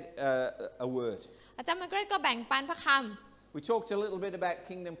shared a word. อาจารย์มาร์เกรตก็แบ่งปันพระคำ We talked a little bit about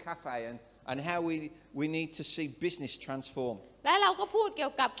Kingdom Cafe and how we need to see business transform. และเราก็พูดเกี่ย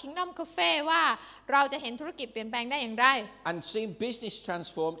วกับ Kingdom Cafe ว่าเราจะเห็นธุรกิจเปลี่ยนแปลงได้อย่างไร And seeing business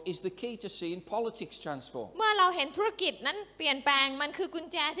transformed is the key to seeing politics transform. เมื่อเราเห็นธุรกิจนั้นเปลี่ยนแปลงมันคือกุญ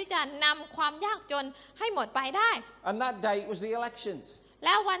แจที่จะนำความยากจนให้หมดไปได้ And that day it was the elections. แ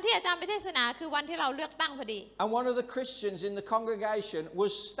ล้ววันที่อาจารย์ไปเทศนาคือวันที่เราเลือกตั้งพอดี And one of the Christians in the congregation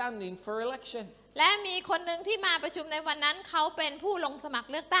was standing for election. และมีคนหนึ่งที่มาประชุมในวันนั้นเขาเป็นผู้ลงสมัคร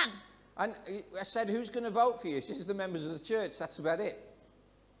เลือกตั้ง And I said, who's going to vote for you? He says, the members of the church. That's about it.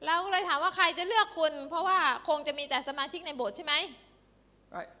 เราก็เลยถามว่าใครจะเลือกคุณเพราะว่าคงจะมีแต่สมาชิกในโบสถ์ใช่ไหม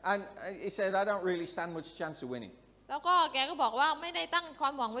Right? And he said, I don't really stand much chance of winning. แล้วก็แกก็บอกว่าไม่ได้ตั้งควา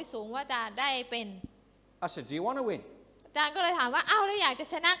มหวังไว้สูงว่าจะได้เป็น I said, do you want to win? อาจารย์ก็เลยถามว่าอ้าวแล้วอยากจะ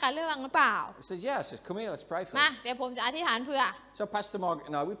ชนะการเลือกตั้งหรือเปล่า He said, yeah. I said, come here, let's pray for มา him. เดี๋ยวผมจะอธิษฐานเพื่อ So Pastor Margaret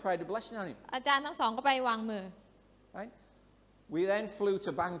and I, we prayed a blessing on him. อาจารย์ทั้งสองก็ไปวางมือ Right? We then flew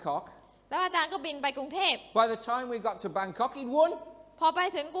to Bangkok. แล้วอาจารย์ก็บินไปกรุงเทพ By the time we got to Bangkok, he'd won. พอไป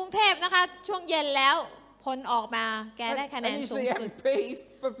ถึงกรุงเทพนะคะช่วงเย็นแล้วผลออกมาแกได้คะแน And น he's สูง the สุด MP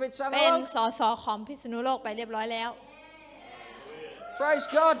for เป็น Pitsanalo. สสของพิษณุโลกไปเรียบร้อยแล้ว Praise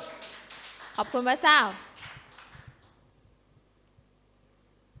God. ขอบคุณพระเจ้า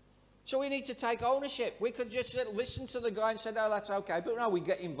So we need to take ownership. We could just listen to the guy and say, oh, that's okay. But no, we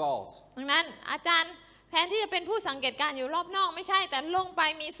get involved. ดังนั้นอาจารย์แทนที่จะเป็นผู้สังเกตการอยู่รอบนอกไม่ใช่แต่ลงไป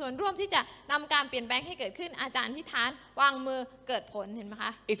มีส่วนร่วมที่จะนำการเปลี่ยนแปลงให้เกิดขึ้นอาจารย์ที่ฐานวางมือเกิดผลเห็นไหมค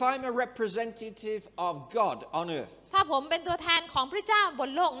ะ If I'm a representative of God on earth, ถ้าผมเป็นตัวแทนของพระเจ้าบน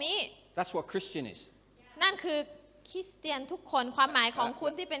โลกนี้ that's what Christian is. นั่นคือคริสเตียนทุกคนความหมายของคุ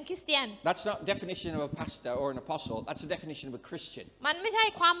ณที่เป็นคริสเตียน That's not definition of a pastor or an apostle. That's the definition of a Christian. มันไม่ใช่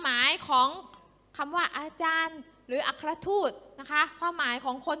ความหมายของคำว่าอาจารย์หรืออัครทูตนะคะความหมายข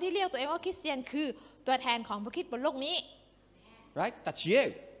องคนที่เรียกตัวเองว่าคริสเตียนคือตัวแทนของพระคริสต์บนโลกนี้ Right? That's you.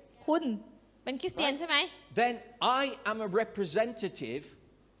 คุณเป็นคริสเตียนใช่ไหม Then I am a representative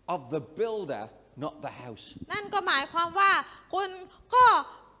of the builder, not the house. นั่นก็หมายความว่าคุณก็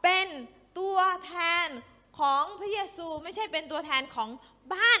เป็นตัวแทนของพระเยซูไม่ใช่เป็นตัวแทนของ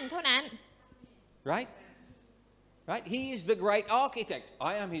บ้านเท่านั้น Right? Right? He is the great architect.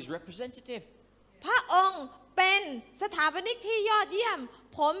 I am his representative. พระองค์เป็นสถาปนิกที่ยอดเยี่ยม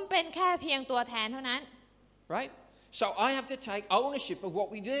ผมเป็นแค่เพียงตัวแทนเท่านั้น Right? So I have to take ownership of what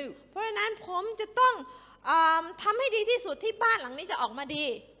we do. เพราะฉะนั้นผมจะต้องทำให้ดีที่สุดที่บ้านหลังนี้จะออกมาดี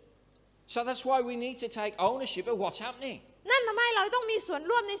So that's why we need to take ownership of what's happening. นั่นทำให้เราต้องมีส่วน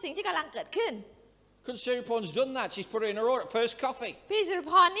ร่วมในสิ่งที่กำลังเกิดขึ้น Kun Siriporn's done that. She's put it in her order. First coffee. พี่สิริ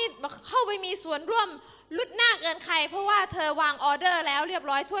พรนี่เข้าไปมีส่วนร่วมลุดหน้าเกินใครเพราะว่าเธอวางออเดอร์แล้วเรียบ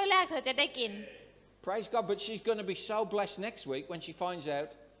ร้อยถ้วยแรกเธอจะได้กิน Praise God. But she's going to be so blessed next week when she finds out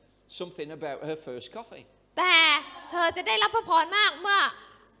something about her first coffee. แต่เธอจะได้รับพระพรมากเมื่อ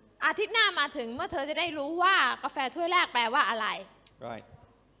อาทิตย์หน้ามาถึงเมื่อเธอจะได้รู้ว่ากาแฟถ้วยแรกแปลว่าอะไร Right.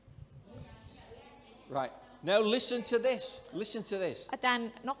 Right. Now listen to this. Listen to this. อาจารย์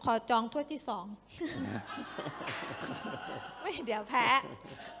นกขอจองถ้วยที่สอง ไม่เดี๋ยวแพ้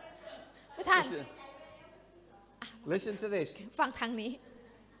ไม่ทัน Listen to this. ฟังทางนี้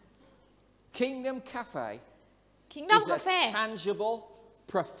Kingdom Cafe Kingdom is Cafe a tangible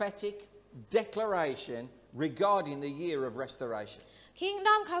prophetic declaration regarding the year of restoration.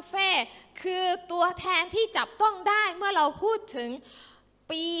 Kingdom Cafe คือตัวแทนที่จับต้องได้เมื่อเราพูดถึง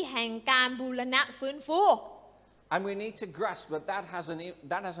ปีแห่งการบูรณะฟื้นฟู And we need to grasp that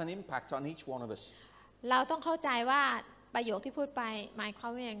has an impact on each one of us. เราต้องเข้าใจว่าประโยคที่พูดไปหมายความ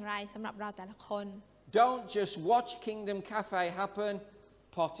ว่าอย่างไรสำหรับเราแต่ละคน Don't just watch Kingdom Cafe happen,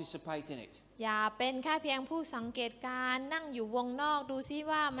 participate in it. อย่าเป็นแค่เพียงผู้สังเกตการนั่งอยู่วงนอกดูซิ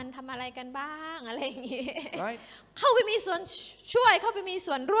ว่ามันทำอะไรกันบ้างอะไรอย่างนี้ Right? เข้าไปมีส่วนช่วยเข้าไปมี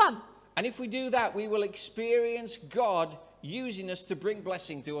ส่วนร่วม And if we do that, we will experience God using us to bring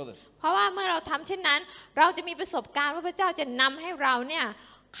blessing to others. เพราะว่าเมื่อเราทำเช่นนั้นเราจะมีประสบการณ์ว่าพระเจ้าจะนำให้เราเนี่ย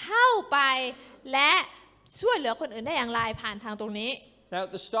เข้าไปและช่วยเหลือคนอื่นได้อย่างไรผ่านทางตรงนี้ Now,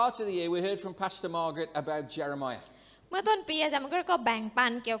 at the start of the year, we heard from Pastor Margaret about Jeremiah. เมื่อต้นปีอาจารย์ก็แบ่งปั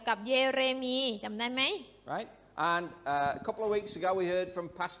นเกี่ยวกับเยเรมีจำได้ไหม Right? And a couple of weeks ago, we heard from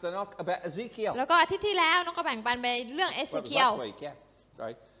Pastor Nock about Ezekiel. แล้วก็อาทิตย์ที่แล้วน้องก็แบ่งปันไปเรื่องเอเส Well, it เคี was ยล last week, yeah.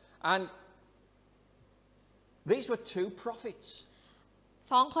 Sorry. And these were two prophets.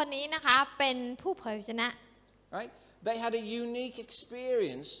 สองคนนี้นะคะเป็นผู้เผยพระชนะ Right? They had a unique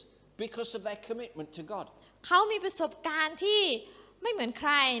experience because of their commitment to God. เขามีประสบการณ์ที่ไม่เหมือนใค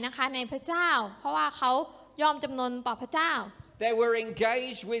รนะคะในพระเจ้าเพราะว่าเขายอมจำนนต่อพระเจ้า They were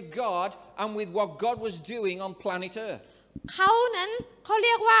engaged with God and with what God was doing on planet Earth. เขานั้นเขาเ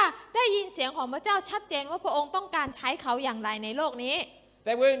รียกว่าได้ยินเสียงของพระเจ้าชัดเจนว่าพระองค์ต้องการใช้เขาอย่างไรในโลกนี้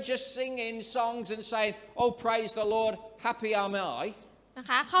They weren't just singing songs and saying, "Oh, praise the Lord, happy am I." นะ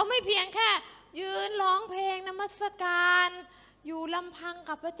คะเขาไม่เพียงแค่ยืนร้องเพลงนมัสการอยู่ลำพัง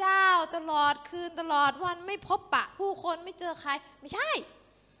กับพระเจ้าตลอดคืนตลอดวันไม่พบปะผู้คนไม่เจอใครไม่ใช่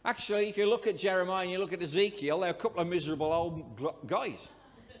Actually, if you look at Jeremiah and you look at Ezekiel, they're a couple of miserable old guys.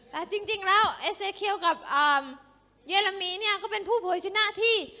 แต่จริงๆแล้วเอเสเคียลกับเยเรมีเนี่ยก็เป็นผู้เผยชนะ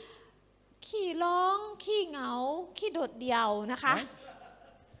ที่ขี้ร้องขี้เหงาขี้โดดเดี่ยวนะคะ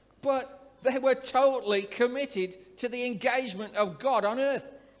But they were totally committed to the engagement of God on earth.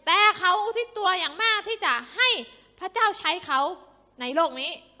 แต่เขาอุทิศตัวอย่างมากที่จะให้พระเจ้าใช้เขาในโลก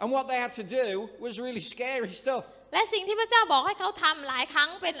นี้ And what they had to do was really scary stuff. และสิ่งที่พระเจ้าบอกให้เขาทำหลายครั้ง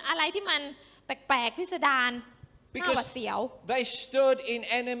เป็นอะไรที่มันแปลกๆพิสดารน่าหวาดเสียว They stood in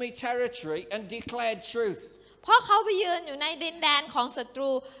enemy territory and declared truth. เพราะเขาไปยืนอยู่ในดินแดนของศัตรู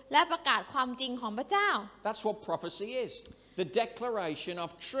และประกาศความจริงของพระเจ้า That's what prophecy is. The declaration of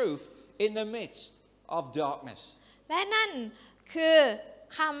truth in the midst of darkness. และนั่นคือ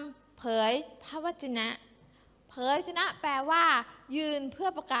คำเผยพระวจนะเผยพระวจนะแปลว่ายืนเพื่อ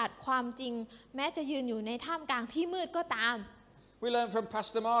ประกาศความจริงแม้จะยืนอยู่ในท่ามกลางที่มืดก็ตาม We learned from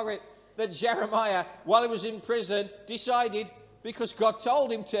Pastor Margaret that Jeremiah, while he was in prison, decided, because God told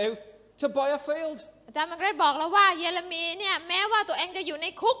him to buy a field. อาจารย์มาร์เกรตบอกแล้วว่าเยเรมีเนี่ยแม้ว่าตัวเองจะอยู่ใน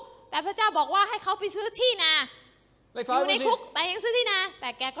คุกแต่พระเจ้าบอกว่าให้เขาไปซื้อที่นาอยู่ในคุกแต่ยังซื้อที่นาแต่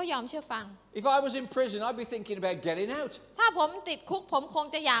แกก็ยอมเชื่อฟัง If I was in prison, I'd be thinking about getting out. ถ้าผมติดคุกผมคง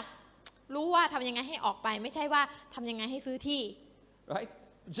จะอยากรู้ว่าทำยังไงให้ออกไปไม่ใช่ว่าทำยังไงให้ซื้อที่ Right?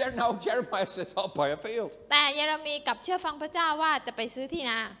 No, Jeremiah says, I'll buy a field. แต่เยเรมีกลับเชื่อฟังพระเจ้าว่าจะไปซื้อที่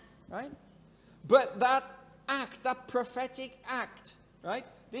นา Right? But that act, that prophetic act, right?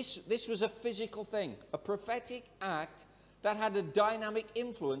 This was a physical thing, a prophetic act that had a dynamic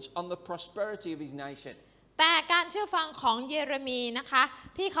influence on the prosperity of his nation. แต่การเชื่อฟังของเยเรมีนะคะ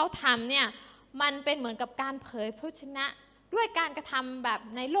ที่เขาทำเนี่ยมันเป็นเหมือนกับการเผยพระวจนะด้วยการกระทำแบบ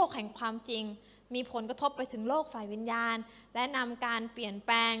ในโลกแห่งความจริงมีผลกระทบไปถึงโลกฝ่ายวิญญาณและนำการเปลี่ยนแป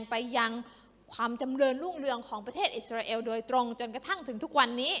ลงไปยัง ความจำเริญรุ่งเรืองของประเทศอิสราเอลโดยตรงจนกระทั่งถึงทุกวัน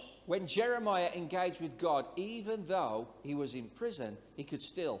นี้ When Jeremiah engaged with God, even though he was in prison, he could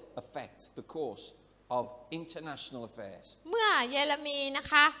still affect the course of international affairs. เมื่อเยเรมีนะ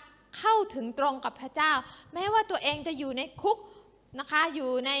คะเข้าถึงตรงกับพระเจ้าแม้ว่าตัวเองจะอยู่ในคุกนะคะอยู่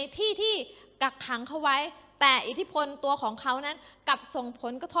ในที่กักขังเขาไว้แต่อิทธิพลตัวของเขานั้นกลับส่งผ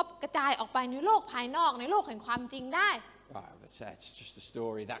ลกระทบกระจายออกไปในโลกภายนอกในโลกแห่งความจริงได้ That's just a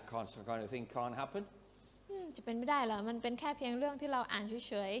story. That kind of thing can't happen. จะเป็นไม่ได้เหรอมันเป็นแค่เพียงเรื่องที่เราอ่าน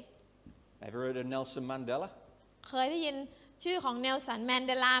เฉย Ever heard of Nelson Mandela? ๆเคยได้ยินชื่อของเนลสันแมนเ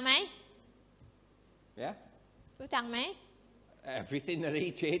ดลาไหม Yeah. รู้จักไหม Everything that he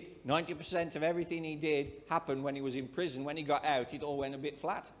did, 90% of everything he did happened when he was in prison. When he got out, it all went a bit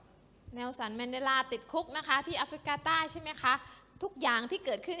flat. เนลสันแมนเดลาติดคุกนะคะที่แอฟริกาใต้ใช่ไหมคะทุกอย่างที่เ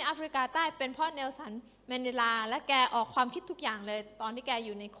กิดขึ้นในแอฟริกาใต้เป็นเพราะเนลสันแมนเดลาและแกออกความคิดทุกอย่างเลยตอนที่แกอ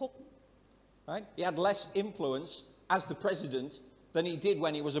ยู่ในคุก Right? He had less influence as the president than he did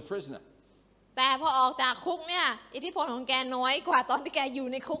when he was a prisoner. แต่พอออกจากคุกเนี่ยอิทธิพลของแกน้อยกว่าตอนที่แกอยู่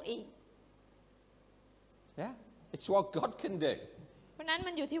ในคุกอีก Yeah, it's what God can do. เพราะนั้น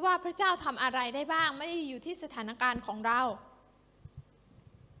มันอยู่ที่ว่าพระเจ้าทำอะไรได้บ้างไม่ได้อยู่ที่สถานการณ์ของเรา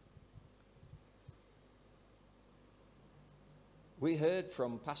We heard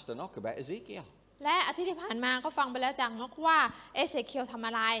from Pastor Knock about Ezekiel. และอาทิตย์ที่ผ่านมาก็ฟังไปแล้วจากนกว่าเอเสเคียลทำอ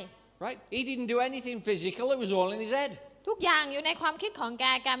ะไร Right? He didn't do anything physical. It was all in his head. ทุกอย่างอยู่ในความคิดของแ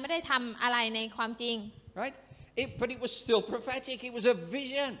กไม่ได้ทำอะไรในความจริง Right? But it was still prophetic. It was a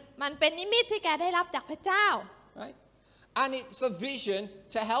vision. มันเป็นนิมิตที่แกได้รับจากพระเจ้า Right? And it's a vision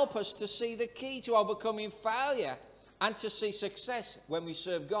to help us to see the key to overcoming failure and to see success when we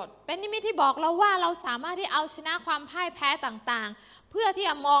serve God. เป็นนิมิตที่บอกเราว่าเราสามารถที่เอาชนะความพ่ายแพ้ต่างๆเพื่อที่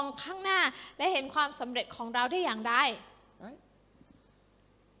จะมองข้างหน้าและเห็นความสำเร็จของเราได้อย่างไร Right?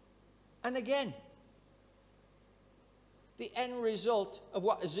 And again, the end result of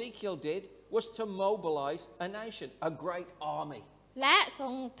what Ezekiel did was to mobilize a nation, a great army. และ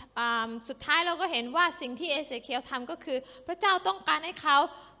สุดท้ายเราก็เห็นว่าสิ่งที่เอเสเคียลทำก็คือพระเจ้าต้องการให้เขา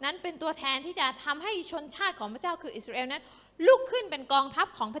นั้นเป็นตัวแทนที่จะทำให้ชนชาติของพระเจ้าคืออิสราเอลนั้นลุกขึ้นเป็นกองทัพ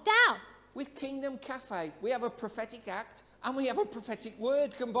ของพระเจ้า With Kingdom Cafe, we have a prophetic act and we have a prophetic word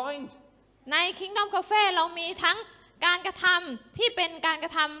combined. ใน Kingdom Cafe เรามีทั้งการกระทำที่เป็นการกร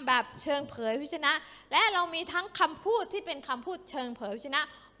ะทำแบบเชิงเผยพระชนะและเรามีทั้งคำพูดที่เป็นคำพูดเชิงเผยพระชนะ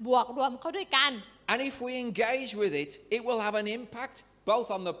บวกรวมเข้าด้วยกัน And if we engage with it, it will have an impact both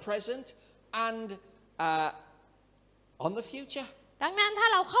on the present and on the future. ดังนั้นถ้า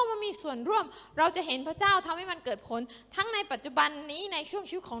เราเข้ามามีส่วนร่วมเราจะเห็นพระเจ้าทำให้มันเกิดผลทั้งในปัจจุบันนี้ในช่วง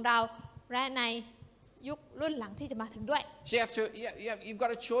ชีวิตของเราและในยุครุ่นหลังที่จะมาถึงด้วย So you've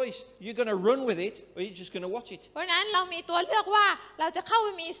got a choice. You're going to run with it or you're just going to watch it. เพราะนั้นเรามีตัวเลือกว่าเราจะเข้าไป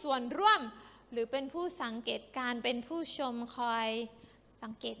มีส่วนร่วมหรือเป็นผู้สังเกตการเป็นผู้ชมคอยสั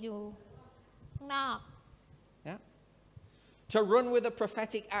งเกตอยู่ข้างนอก Yeah. To run with a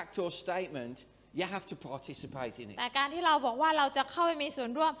prophetic act or statement, you have to participate in it. แต่การที่เราบอกว่าเราจะเข้าไปมีส่วน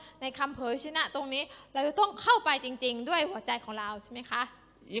ร่วมในคำเผยชนะตรงนี้เราจะต้องเข้าไปจริงๆด้วยหัวใจของเราใช่ไหมคะ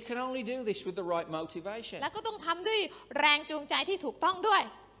You can only do this with the right motivation. และก็ต้องทำด้วยแรงจูงใจที่ถูกต้องด้วย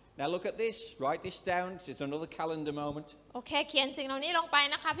Now look at this. Write this down. It's another calendar moment. โอเคเขียนสิ่งเหล่านี้ลงไป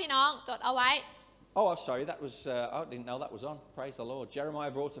นะคะพี่น้องจดเอาไว้ Oh, I'm sorry. That was. I didn't know that was on. Praise the Lord.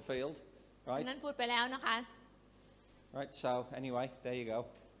 Jeremiah brought a field. Right. นั้นพูดไปแล้วนะคะ Right. So anyway, there you go.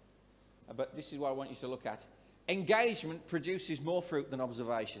 But this is what I want you to look at. Engagement produces more fruit than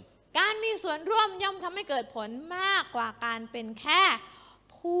observation. การมีส่วนร่วมย่อมทำให้เกิดผลมากกว่าการเป็นแค่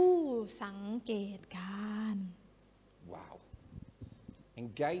ผู้สังเกตการณ์ Wow.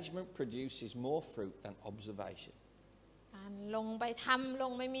 Engagement produces more fruit than observation. การลงไปทำล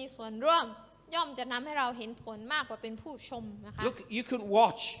งไปมีส่วนร่วมย่อมจะทำให้เราเห็นผลมากกว่าเป็นผู้ชมนะคะ Look, you can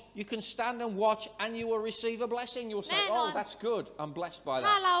watch. You can stand and watch, and you will receive a blessing. You'll say, "Oh, that's good. I'm blessed by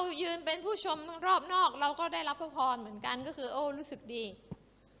ถ้า that." เรายืนเป็นผู้ชมรอบนอกเราก็ได้รับพระพรเหมือนกันก็คือโอ้รู้สึกดี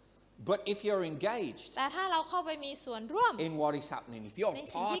But if you're engaged แต่ถ้าเราเข้าไปมีส่วนร่วม in what is happening, if you're ใน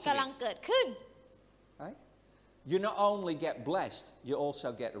สิ่ง part ที่ of กำลัง it, เกิดขึ้น right? You not only get blessed, you also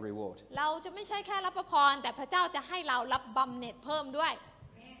get a reward. เราจะไม่ใช่แค่รับพระพรแต่พระเจ้าจะให้เรารับบำเหน็จเพิ่มด้วย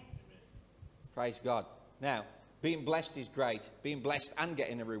Praise God. Now, being blessed is great. Being blessed and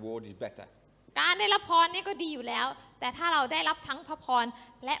getting a reward is better. การได้รับพรนี่ก็ดีอยู่แล้วแต่ถ้าเราได้รับทั้งพระพร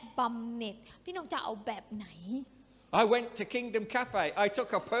และบำเหน็จพี่น้องจะเอาแบบไหน I went to Kingdom Cafe. I took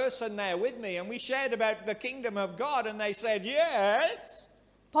a person there with me and we shared about the kingdom of God and they said, yes.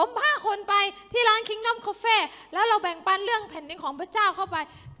 ผมพาคนไปที่ร้าน Kingdom Cafe แล้วเราแบ่งปันเรื่องแผ่นดินของพระเจ้าเข้าไป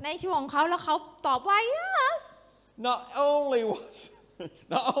ในชีวิตของเขาแล้วเขาตอบว่า yes Not only was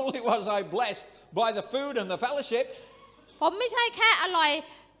Not only was I blessed by the food and the fellowship, ผมไม่ใช่แค่อร่อย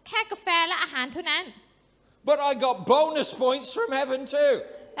แค่กาแฟและอาหารเท่านั้น but I got bonus points from heaven too.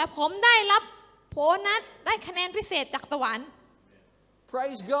 แต่ผมได้รับโบนัสได้คะแนนพิเศษจากสวรรค์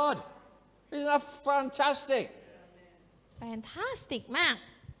Praise God. Isn't that fantastic? fantastic มาก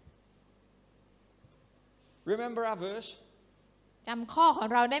Remember our verse จำข้อของ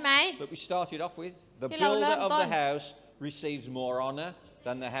เราได้ไหม that we started off with? The ที่เราเริ่ builder ม of ต้น the house receives more honor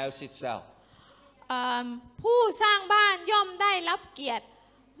than the house itself. ผู้สร้างบ้านย่อมได้รับเกียรติ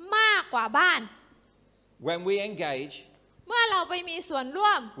มากกว่าบ้าน When we engage เมื่อเราไปมีส่วนร่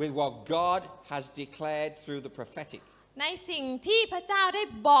วม with what God has declared through the prophetic, ในสิ่งที่พระเจ้าได้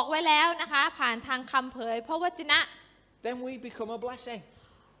บอกไว้แล้วนะคะผ่านทางคำเผยพระวจนะ then we become a blessing.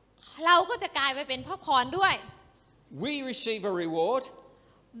 เราก็จะกลายไปเป็นพระพรด้วย We receive a reward,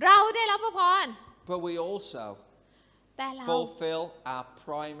 เราได้รับพระพร but we also แต่เรา fulfill our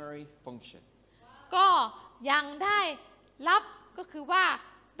primary function. ก็ยังได้รับก็คือว่า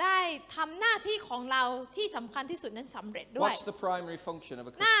ได้ทำหน้าที่ของเราที่สำคัญที่สุดนั้นสำเร็จด้วย What's the primary function of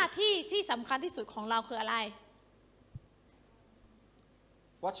a หน้า Christian? ที่ที่สำคัญที่สุดของเราคืออะไร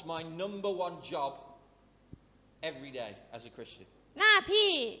What's my number one job every day as a Christian? หน้าที่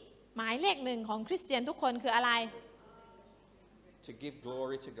หมายเลขหนึ่งของคริสเตียนทุกคนคืออะไร To give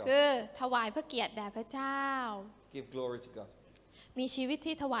glory to God. คือถวายพระเกียรติแด่พระเจ้า Give glory to God. มีชีวิต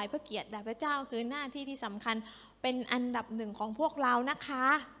ที่ถวายพระเกียรติแด่พระเจ้าคือหน้าที่ที่สำคัญเป็นอันดับหนึ่งของพวกเรานะคะ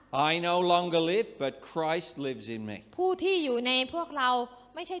I no longer live, but Christ lives in me. ผู้ที่อยู่ในพวกเรา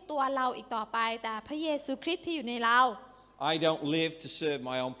ไม่ใช่ตัวเราอีกต่อไปแต่พระเยซูคริสต์ที่อยู่ในเรา I don't live to serve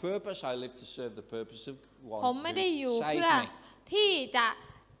my own purpose. I live to serve the purpose of ผม one ไม่ได้อยู่ who เพื่อ saved me. ที่จะ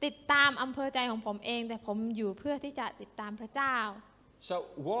ติดตามอำเภอใจของผมเองแต่ผมอยู่เพื่อที่จะติดตามพระเจ้า So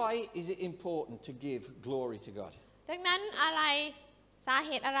why is it important to give glory to God? ดังนั้นอะไรสาเ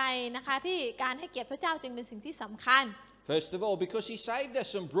หตุอะไรนะคะที่การให้เกียรติพระเจ้าจึงเป็นสิ่งที่สำคัญ First of all, because He saved us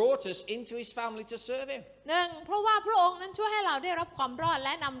and brought us into His family to serve Him. หนึ่งเพราะว่าพระองค์นั้นช่วยให้เราได้รับความรอดแล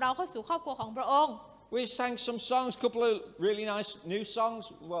ะนำเราเข้าสู่ครอบครัวของพระองค์ We sang some songs, a couple of really nice new songs.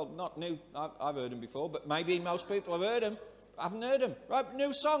 Well, not new, I've heard them before, but maybe most people have heard them. I haven't heard them. Right?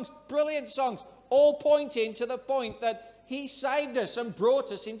 New songs, brilliant songs, all pointing to the point that He saved us and brought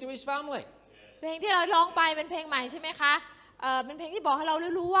us into His family. เพลงที่เราร้องไปเป็นเพลงใหม่ใช่ไหมคะเป็นเพลงที่บอกให้เรา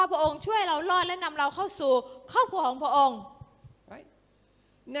รู้ว่าพระองค์ช่วยเรารอดและนำเราเข้าสู่ครอบครัวของพระองค์ Right?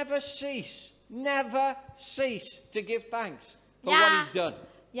 Never cease to give thanks for what He's done.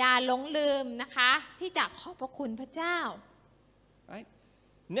 อย่าหลงลืมนะคะที่จะขอบพระคุณพระเจ้า Right?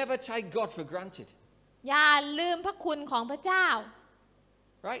 Never take God for granted. อย่าลืมพระคุณของพระเจ้า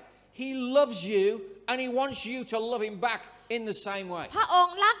Right? He loves you and He wants you to love Him back in the same way. พระอง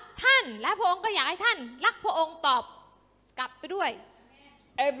ค์รักท่านและพระองค์ก็อยากให้ท่านรักพระองค์ตอบกลับไปด้วย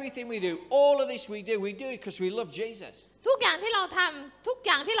Everything we do, all of this we do it because we love Jesus. ทุกอย่างที่เราทำทุกอ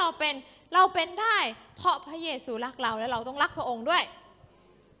ย่างที่เราเป็นได้เพราะพระเยซูรักเราและเราต้องรักพระองค์ด้วย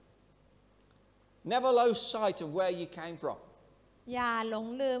Never lose sight of where you came from. อย่าหลง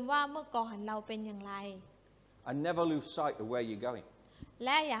ลืมว่าเมื่อก่อนเราเป็นอย่างไร And never lose sight of where you're going. แล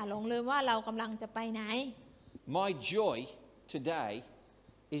ะอย่าหลงลืมว่าเรากำลังจะไปไหน My joy today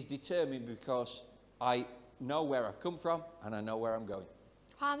is determined because I know where I've come from and I know where I'm going.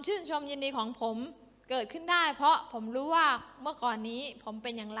 ความชื่นชมยินดีของผมเกิดขึ้นได้เพราะผมรู้ว่าเมื่อก่อนนี้ผมเ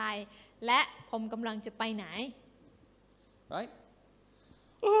ป็นอย่างไรและผมกำลังจะไปไหน Right?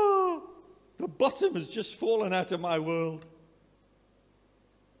 Oh, the bottom has just fallen out of my world.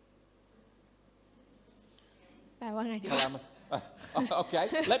 แปลว่าไงดี Okay,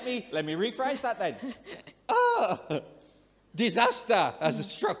 let me rephrase that then. Disaster has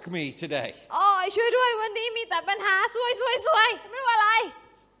struck me today. อ๋อช่วยด้วยวันนี้มีแต่ปัญหาซวยไม่รู้อะไร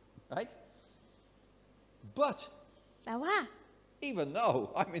Right? But แต่ว่า even though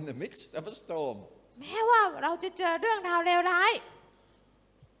I'm in the midst of a storm, แม้ว่าเราจะเจอเรื่องราวเลวร้าย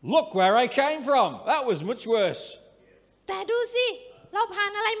look where I came from. That was much worse. แต่ดูสิเราผ่า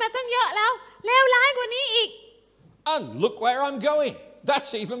นอะไรมาตั้งเยอะแล้วเลวร้ายกว่านี้อีก And look where I'm going.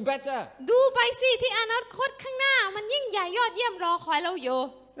 That's even better. ดูไปสิที่อนาคตข้างหน้ามันยิ่งใหญ่ยอดเยี่ยมรอคอยเราอยู่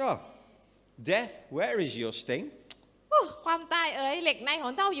Oh, death, where is your sting? ความตายเอ๋ยเหล็กในขอ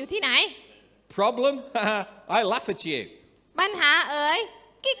งเจ้าอยู่ที่ไหน Problem? I laugh at you. ปัญหาเอ๋ย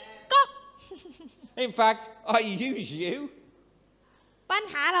กิ๊กก๊อก In fact, I use you ปัญ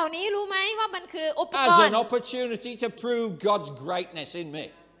หาเหล่านี้รู้ไหมว่ามันคืออุปก as ร an ณ์ opportunity to prove God's greatness in me.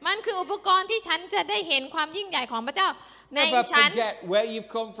 มันคืออุปกรณ์ที่ฉันจะได้เห็นความยิ่งใหญ่ของพระเจ้าใน Never ฉัน forget where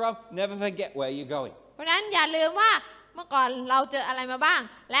you've come from. Never forget where you're going. เพราะนั้นอย่าลืมว่าเมื่อก่อนเราเจออะไรมาบ้าง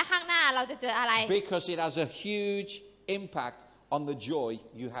และข้างหน้าเราจะเจออะไร Because it has a huge impact on the joy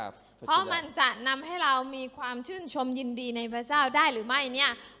you have for เพราะมัน today. จะนำให้เรามีความชื่นชมยินดีในพระเจ้าได้หรือไม่เนี่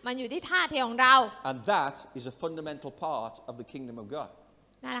ยมันอยู่ที่ท่าทีของเรา And that is a fundamental part of the kingdom of God.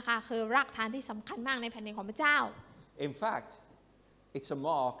 นั่นแหละค่ะคือรากฐานที่สำคัญมากในแผ่นดินของพระเจ้า In fact, it's a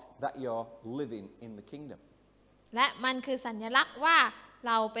mark that you're living in the kingdom. และมันคือสัญลักษณ์ว่า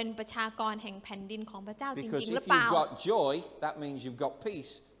เราเป็นประชากรแห่งแผ่นดินของพระเจ้าจ Because ริงๆหรือ if เปล่า you've got joy, that means you've got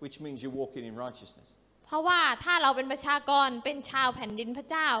peace, which means you're walking in righteousness. เพราะว่าถ้าเราเป็นประชากรเป็นชาวแผ่นดินพระ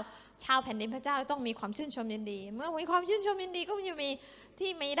เจ้าชาวแผ่นดินพระเจ้าต้องมีความชื่นชมยินดีเมื่อมีความชื่นชมยินดีก็จะมี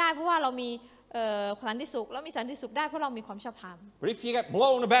ที่ไม่ได้เพราะว่าเรามีสันติสุขแล้วมีสันติสุขได้เพราะเรามีความชอบธรรม But if you get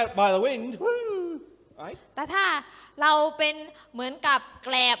blown about by the wind, right? แต่ถ้าเราเป็นเหมือนกับแก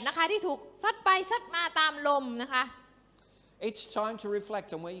ลบนะคะที่ถูกซัดไปซัดมาตามลมนะคะ It's time to reflect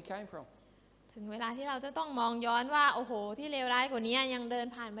on where you came from. ถึงเวลาที่เราจะต้องมองย้อนว่าโอ้โหที่เลวร้ายกว่านี้ยังเดิน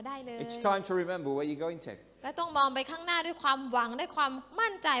ผ่านมาได้เลย It's time to remember where you're going to. และต้องมองไปข้างหน้าด้วยความหวังด้วยความ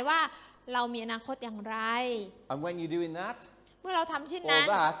มั่นใจว่าเรามีอนาคตอย่างไร And when you're doing that, เมื่อเราทำเช่น all นั้น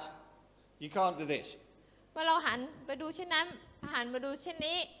that, you can't do this. เมื่อเราหันไปดูเช่นนั้นหันมาดูเช่น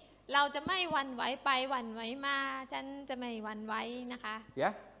นี้เราจะไม่หวั่นไหวไปหวั่นไหวมาฉันจะไม่หวั่นไหวนะคะ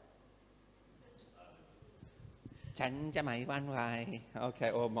Yeah? ฉันจะไม่หวั่นไหว Okay,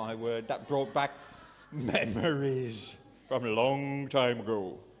 oh my word, that brought back memories from a long time ago.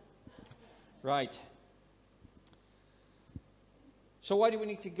 Right. So why do we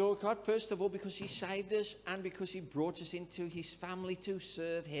need to go to God? First of all, because He saved us and because He brought us into His family to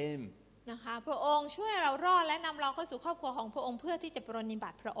serve Him. นะคะพระองค์ช่วยเรารอดและนำเราเข้าสู่ครอบครัวของพระองค์เพื่อที่จะปรนนิบั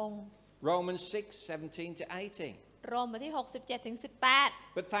ติพระองค์ Romans 6:17 to 18. โรมบทที่6 17 ถึง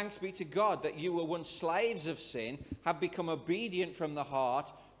 18 But thanks be to God that you were once slaves of sin, have become obedient from the heart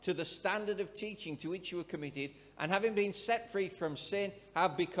to the standard of teaching to which you were committed, and having been set free from sin,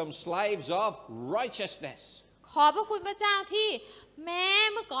 have become slaves of righteousness. ขอบพระคุณพระเจ้าที่แม้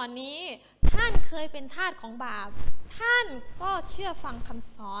เมื่อก่อนนี้ท่านเคยเป็นทาสของบาปท่านก็เชื่อฟังค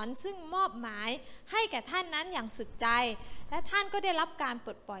ำสอนซึ่งมอบหมายให้แก่ท่านนั้นอย่างสุดใจและท่านก็ได้รับการป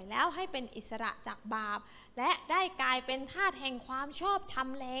ลดปล่อยแล้วให้เป็นอิสระจากบาปและได้กลายเป็นทาสแห่งความชอบธรรม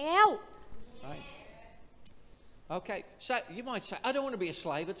แล้ว Right. Okay, so you might say, I don't want to be a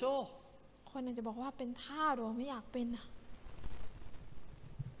slave at all. คนอาจจะบอกว่าเป็นทาสหรอไม่อยากเป็น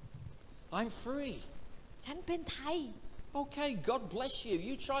I'm free. ฉันเป็นไทย Okay, God bless you.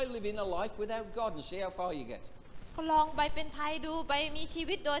 You try living a life without God and see how far you get. ก็ลองไปเป็นไทยดูไปมีชี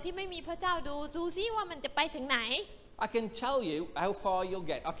วิตโดยที่ไม่มีพระเจ้าดูซิว่ามันจะไปถึงไหน I can tell you how far you'll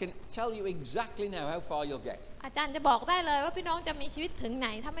get. I can tell you exactly now how far you'll get. อาจารย์จะบอกได้เลยว่าพี่น้องจะมีชีวิตถึงไหน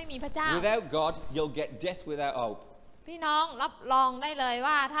ถ้าไม่มีพระเจ้า Without God, you'll get death without hope. พี่น้องรับรองได้เลย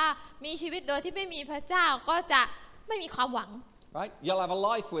ว่าถ้ามีชีวิตโดยที่ไม่มีพระเจ้าก็จะไม่มีความหวัง Right? You'll have a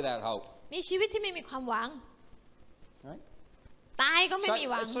life without hope. มีชีวิตที่ไม่มีความหวัง Right? ตายก็ไม่มี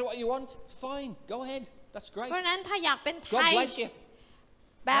หวัง So what you want? Fine. Go ahead. That's great. เพราะฉะนั้นถ้าอยากเป็นไท God ย bless you.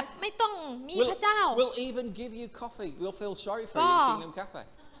 แบบไม่ต้องมีพระเจ้า We'll even give you coffee. We'll feel sorry for you in Kingdom Cafe.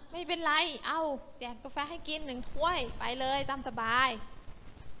 ไม่เป็นไรเอาแจกกาแฟให้กิน1 ถ้วยไปเลยตามสบาย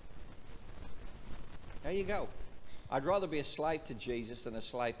There you go. I'd rather be a slave to Jesus than a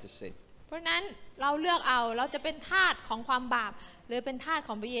slave to sin. เพราะนั้นเราเลือกเอาเราจะเป็นทาสของความบาปหรือเป็นทาสข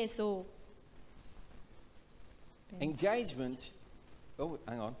องพระเยซู Engagement. Oh,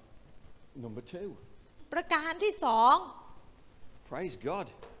 hang on. Number 2. ประการที่Praise God.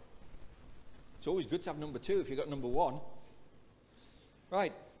 It's always good to have number 2 if you've got number 1.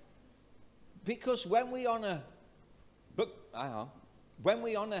 Right. Because when we honor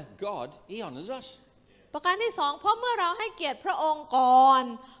God, He honors us. ประการที่2เพราะเมื่อเราให้เกียรติพระองค์ก่อน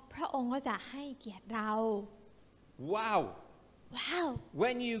พระองค์ก็จะให้เกียรติเรา Wow. ว้าว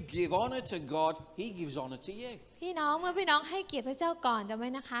When you give honor to God, He gives honor to you. พี่น้องเมื่อพี่น้องให้เกียรติพระเจ้าก่อนจำไว้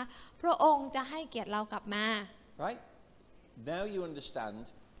นะคะ พระองค์จะให้เกียรติเรากลับมา Right? Now you understand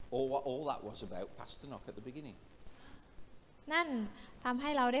what all that was about, Pastor Knock at the beginning. นั่นทำให้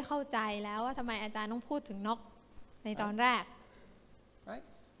เราได้เข้าใจแล้วว่าทำไมอาจารย์ต้องพูดถึงนกในตอนแรก Right?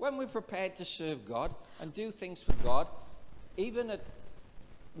 When we're prepared to serve God and do things for God, even at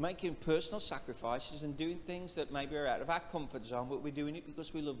making personal sacrifices and doing things that maybe are out of our comfort zone, but we're doing it because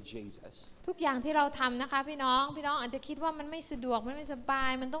we love Jesus. ทุกอย่างที่เราทำนะคะพี่น้องอาจจะคิดว่ามันไม่สะดวกมันไม่สบา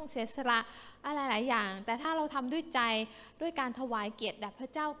ยมันต้องเสียสละอะไรหลายอย่างแต่ถ้าเราทำด้วยใจด้วยการถวายเกียรติแด่พระ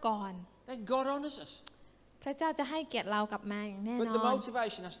เจ้าก่อน Then God honors us. พระเจ้าจะให้เกียรติเรากลับมาอย่างแน่น But อ the น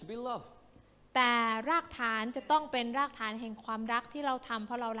motivation has to be love. แต่รากฐานจะต้องเป็นรากฐานแห่งความรักที่เราทำเพ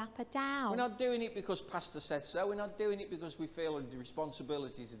ราะเรารักพระเจ้า We're not doing it because Pastor said so. We're not doing it because we feel the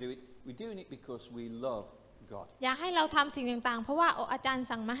responsibility to do it. We're doing it because we love God. อยากให้เราทำสิ่งต่างๆเพราะว่าอาจารย์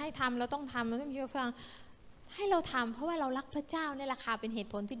สั่งมาให้ทำเราต้องทำเราต้องเชื่อฟัง ให้เราทำเพราะว่าเรารักพระเจ้านี่แหละค่ะเป็นเหตุ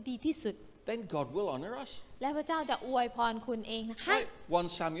ผลที่ดีที่สุด then God will honor us. และพระเจ้าจะอวยพรคุณเองนะคะ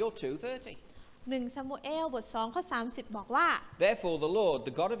 1 Samuel 2:30. 1 ซามูเอลบท 2 ข้อ 30 บอกว่า Therefore the Lord,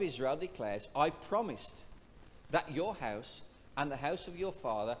 the God of Israel, declares, I promised that your house and the house of your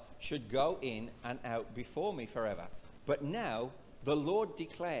father should go in and out before me forever. But now the Lord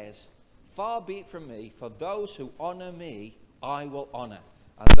declares, far be it from me, for those who honor me I will honor,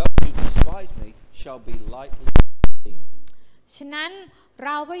 and those who despise me shall be lightly esteemed. ฉะนั้นเร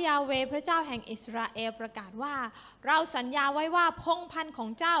าพระยาเวห์พระเจ้าแห่งอิสราเอลประกาศว่าเราสัญญาไว้ว่าพงศ์พันธุ์ของ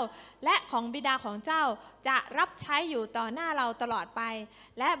เจ้าและของบิดาของเจ้าจะรับใช้อยู่ต่อหน้าเราตลอดไป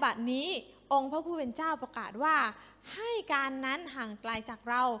และบัดนี้องค์พระผู้เป็นเจ้าประกาศว่าให้การนั้นห่างไกลจาก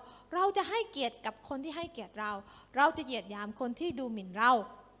เราเราจะให้เกียรติกับคนที่ให้เกียรติเราเราจะเหยียดหยามคนที่ดูหมิ่นเรา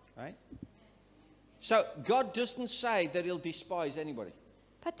Right? So God doesn't say that he'll despise anybody.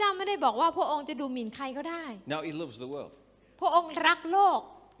 พระเจ้าไม่ได้บอกว่าพระองค์จะดูหมิ่นใครก็ได้ No, he loves the world. พระองค์รักโลก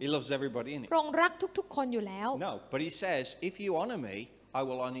He loves everybody in it. พระองค์รักทุกๆคนอยู่แล้ว No, but he says, if you honor me, I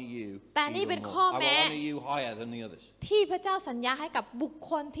will honor you แต่นี่เป็น even ข้อ more. I แม้ will honor you higher than the others. ที่พระเจ้าสัญญาให้กับบุค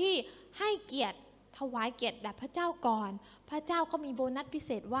คลที่ให้เกียรติถวายเกียรติแด่พระเจ้าก่อนพระเจ้าก็มีโบนัสพิเศ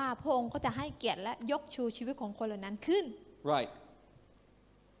ษว่าพระองค์ก็จะให้เกียรติและยกชูชีวิตของคนเหล่านั้นขึ้น Right.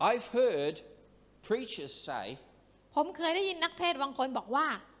 I've heard preachers say ผมเคยได้ยินนักเทศน์บางคนบอกว่า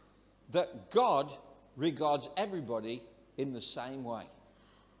that God regards everybody in the same way.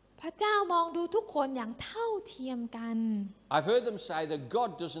 พระเจ้ามองดูทุกคนอย่างเท่าเทียมกัน I've heard them say that God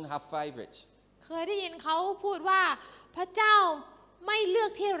doesn't have favorites. เคยได้ยินเขาพูดว่าพระเจ้าไม่เลือ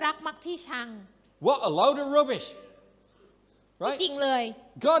กที่รักมักที่ชัง What a load of rubbish. ไม่ Right? จริงเลย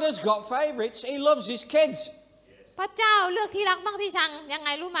God has got favorites. He loves his kids. พระเจ้าเลือกที่รักมักที่ชังยังไง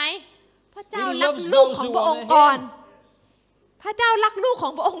รู้ไหมพระเจ้า He รัก loves ลูก those ของ who พระองค์ honor ก่อน him. พระเจ้ารักลูกขอ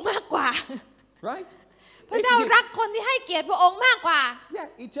งพระองค์มากกว่า Right? พระเจ้ารักคนที่ให้เกียรติพระองค์มากกว่า Yeah,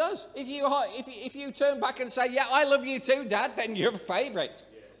 he does. If you turn back and say, yeah, I love you too, Dad, then you're a favorite.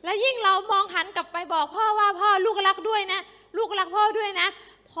 และยิ่งเรามองหันกลับไปบอกพ่อว่าพ่อลูกรักด้วยนะลูกรักพ่อด้วยนะ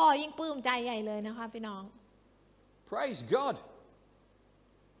พ่อยิ่งปลื้มใจใหญ่เลยนะคะพี่น้อง Praise God.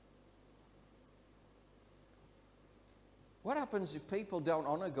 What happens if people don't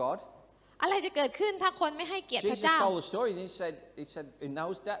honor God? อะไรจะเกิดขึ้นถ้าคนไม่ให้เกียรติพระ Jesus เจ้า told the story, and he said,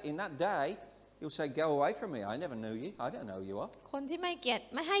 in that day, he'll say, go away from me. I never knew you. I don't know who you are. คนที่ไม่ให้เ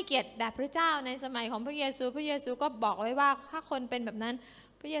กียรติแด่พระเจ้าในสมัยของพระเยซูก็บอกไว้ว่าถ้าคนเป็นแบบนั้น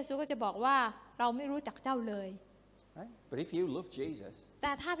พระเยซูก็จะบอกว่าเราไม่รู้จักเจ้าเลย Right? But if you love Jesus, แ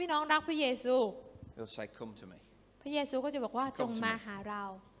ต่ถ้าพี่น้องรักพระเยซู he'll say, come to me. พระเยซูก็จะบอกว่าจงมาหาเรา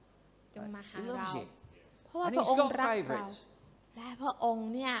จงมาหา He เรา loves you. เพราะว่า And พระ he's องค์ got รักเรา favorites. และพระองค์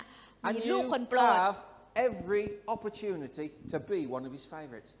เนี่ย And มีลูก you คนโปรด have every opportunity to be one of his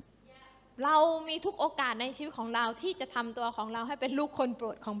favorites. เรามีทุกโอกาสในชีวิตของเราที่จะทำตัวของเราให้เป็นลูกคนโปร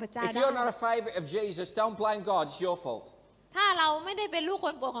ดของพระเจ้า If ได้ you're not a favorite of Jesus, don't blame God. It's your fault. ถ้าเราไม่ได้เป็นลูกค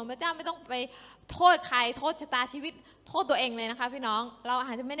นโปรดของพระเจ้าไม่ต้องไปโทษใครโทษชะตาชีวิตโทษตัวเองเลยนะคะพี่น้องเราอ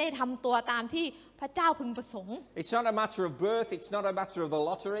าจจะไม่ได้ทำตัวตามที่พระเจ้าพึงประสงค์ It's not a matter of birth. It's not a matter of the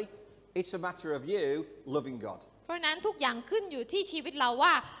lottery. It's a matter of you loving God. เพราะนั้นทุกอย่างขึ้นอยู่ที่ชีวิตเราว่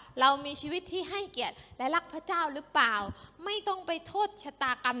าเรามีชีวิตที่ให้เกียรติและรักพระเจ้าหรือเปล่าไม่ต้องไปโทษชะต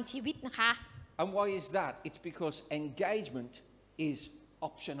ากรรมชีวิตนะคะ And why is that? It's because engagement is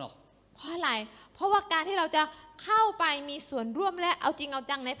optional. เพราะอะไรเพราะว่าการที่เราจะเข้าไปมีส่วนร่วมและเอาจริงเอา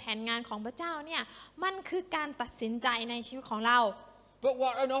จังในแผนงานของพระเจ้าเนี่ยมันคือการตัดสินใจในชีวิตของเรา But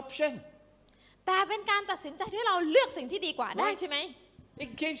what an option! แต่เป็นการตัดสินใจที่เราเลือกสิ่งที่ดีกว่าได้ใช่ไหม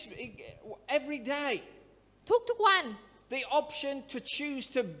It gives me every day ทุกวัน the option to choose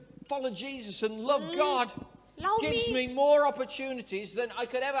to follow Jesus and love God เรามี gives me more opportunities than I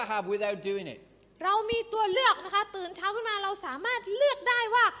could ever have without doing it. เรามีตัวเลือกนะคะตื่นเช้าขึ้นมาเราสามารถเลือกได้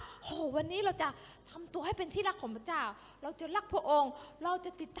ว่าโหวันนี้เราจะทำตัวให้เป็นที่รักของพระเจ้าเราจะรักพระองค์เราจ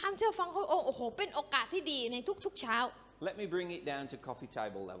ะติดตามเชื่อฟังพระองค์โอ้โหเป็นโอกาสที่ดีในทุกๆเช้า Let me bring it down to coffee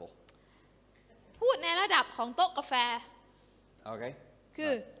table level. พูดในระดับของโต๊ะกาแฟ Okay? คื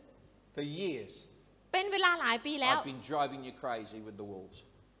อ For years, เป็นเวลาหลายปีแล้ว I've been driving you crazy with the Wolves.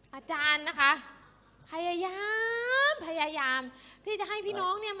 อาจารย์นะคะพยายามที่จะให้พี่น้อ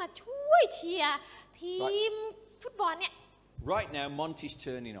งเนี่ยมาช่วยเชียร์ทีมฟุตบอลเนี่ย Right now, Monty's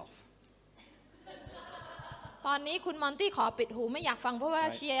turning off. ตอนนี้คุณมอนตี้ขอปิดหูไม่อยากฟังเพราะว่า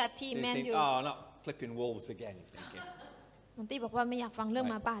เชียร์ทีม You แมน think, ยู oh, not flipping Wolves again. He's thinking. มอนตี้บอกว่าไม่อยากฟังเรื่อง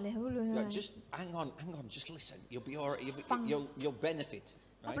หมาป่าเลย Look, just hang on, just listen. You'll be all right. You'll benefit.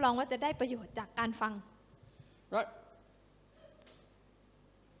 รับ Right? รองว่าจะได้ประโยชน์จากการฟัง Right.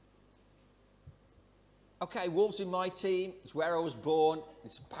 Okay, Wolves in my team. It's where I was born.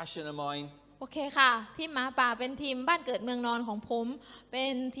 It's a passion of mine. โอเคค่ะทีมหมาป่าเป็นทีมบ้านเกิดเมืองนอนของผมเป็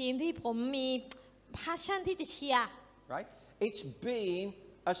นทีมที่ผมมี passion ที่จะเชียร์ Right? It's been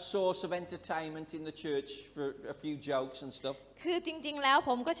a source of entertainment in the church for a few jokes and stuff. คือจริงๆแล้ว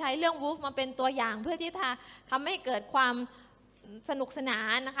ผมก็ใช้เรื่อง Wolf มาเป็นตัวอย่างเพื่อที่จะทำให้เกิดความสนุกสนา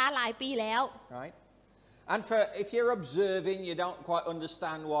นนะคะหลายปีแล้ว Right? And if you're observing, you don't quite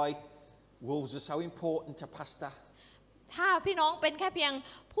understand why wolves are so important to pastor. ถ้าพี่น้องเป็นแค่เพียง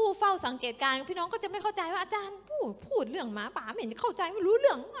ผู้เฝ้าสังเกตการณ์พี่น้องก็จะไม่เข้าใจว่าอาจารย์พูดเรื่องหมาป่าไม่เห็นจะเข้าใจไม่รู้เ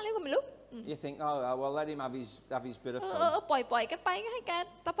รื่องอะไรก็ไม่รู้ You think, oh, well, let him have his bit of fun. ปล่อยแกไปให้แก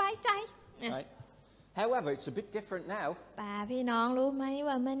สบายใจ Right? However, it's a bit different now. แต่พี่น้องรู้ไหม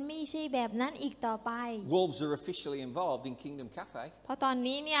ว่ามันไม่ใช่แบบนั้นอีกต่อไป Wolves are officially involved in Kingdom Cafe. เพราะตอน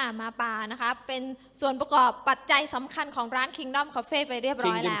นี้เนี่ยหมาป่านะคะเป็นส่วนประกอบปัจจัยสำคัญของร้าน Kingdom Cafe ไปเรียบ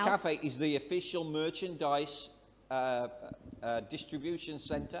ร้อยแล้ว Kingdom Cafe is the official merchandise distribution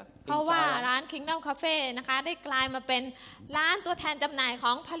center. เพราะว่าร้าน Kingdom Cafe นะคะได้กลายมาเป็นร้านตัวแทนจำหน่ายข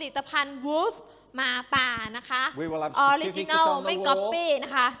องผลิตภัณฑ์ Wolf หมาป่านะคะ Original ไม่ Copy น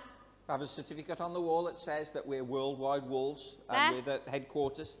ะคะ Have a certificate on the wall that says that we're worldwide wolves and we're the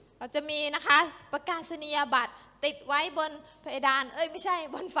headquarters. เราจะมีนะคะประกาศนียบัตรติดไว้บนเพดานไม่ใช่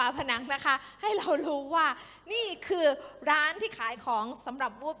บนฝาผนังนะคะให้เรารู้ว่านี่คือร้านที่ขายของสำหรั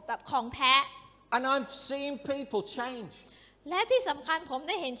บวูฟแบบของแท้ And I've seen people change. และที่สำคัญผมไ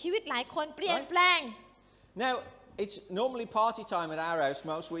ด้เห็นชีวิตหลายคนเปลี่ยนแปลง Now it's normally party time at our house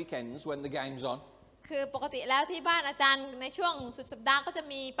most weekends when the game's on. คือปกติแล้วที่บ้านอาจารย์ในช่วงสุดสัปดาห์ก็จะ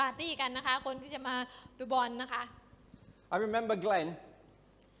มีปาร์ตี้กันนะคะคนที่จะมาดูบอลนะคะ I remember Glenn.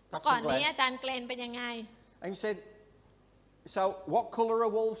 ก่อนนี้อาจารย์เกรนเป็นยังไง And he said, so what colour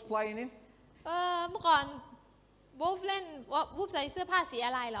are wolves playing in? เมื่อก่อนวูฟเล่นวูฟใส่เสื้อผ้าสีอ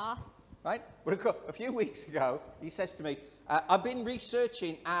ะไรเหรอ Right? But a few weeks ago, he says to me, I've been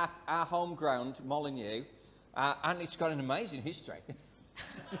researching our home ground, Molyneux, and it's got an amazing history.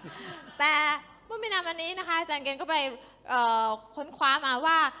 แต่เมื่อไม่นานมานี้นะคะอาจารย์เกณฑ์ก็ไปค้นคว้ามา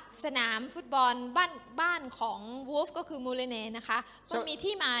ว่าสนามฟุตบอลบ้านของวูฟก็คือมูเลเน่นะคะมันมี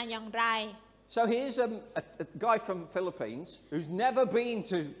ที่มาอย่างไร So here's a guy from Philippines who's never been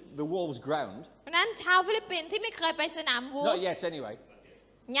to the Wolves ground. เพราะนั้นชาวฟิลิปปินส์ที่ไม่เคยไปสนามวูฟ Not yet anyway.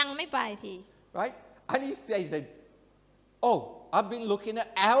 ยังไม่ไปที Right? And he said, oh, I've been looking at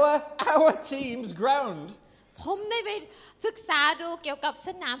our team's ground. ผมได้ไปศึกษาดูเกี่ยวกับส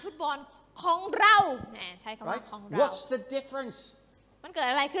นามฟุตบอลของเราใช้คำว่าของเรา What's the difference? มันเกิด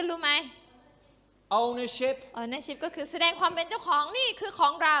อะไรขึ้นรู้ไหม Ownership. Ownership ก็คือแสดงความเป็นเจ้าของนี่คือขอ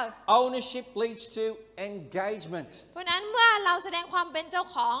งเรา Ownership leads to engagement. เพราะนั้นเมื่อเราแสดงความเป็นเจ้า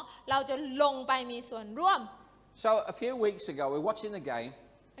ของเราจะลงไปมีส่วนร่วม So a few weeks ago, we're watching the game.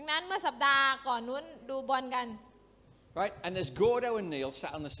 ดังนั้นเมื่อสัปดาห์ก่อนนู้นดูบอลกัน Right? And there's Gordo and Neil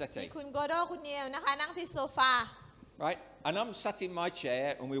sat on the settee. คุณโกโดคุณเนียลนะคะนั่งที่โซฟา Right? And I'm sat in my chair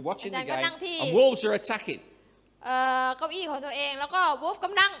and we're watching the Adan ka game. nang ti. And Wolves are attacking. เก้าอี้ของตัวเองแล้วก็วูฟก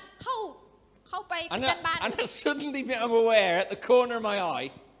ำลังเข้าไปประจันบาน And I suddenly become aware at the corner of my eye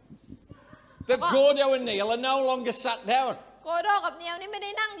that Gordo and Neil are no longer sat down. โกโดกับเนียลนี่ไม่ได้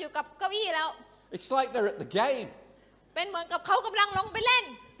นั่งอยู่กับเก้าอี้แล้ว It's like they're at the game. เป็นเหมือนกับเขากำลังลงไปเล่น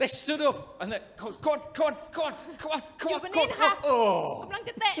They stood up and they come on. อยู่บนนี้นะคะกำลัง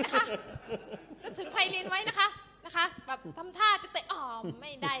จะเตะนะคะนึกถึงไพลินไว้นะคะแบบทำท่าจะเตะไ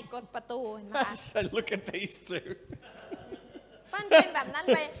ม่ได้กดประตูนะคะ I said, look at these two. มันเป็นแบบนั้น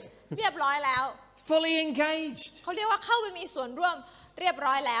ไปเรียบร้อยแล้ว Fully engaged. เขาเรียกว่าเข้าไปมีส่วนร่วมเรียบ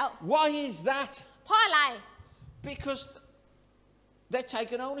ร้อยแล้ว Why is that? เพราะอะไร Because they're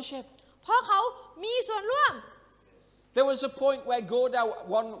taking ownership. เพราะเขามีส่วนร่วม There was a point where Gordo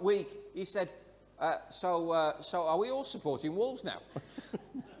one week he said, so are we all supporting Wolves now?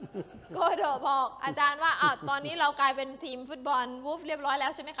 โกโดบอกอาจารย์ว่าตอนนี้เรากลายเป็นทีมฟุตบอลวูฟเรียบร้อยแล้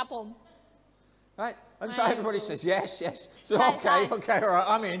วใช่ไหมครับผม Right? And so everybody says yes. So okay, all right,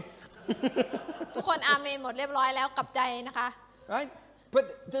 I'm in. ทุกคนอาเมนหมดเรียบร้อยแล้วกลับใจนะคะ Right? But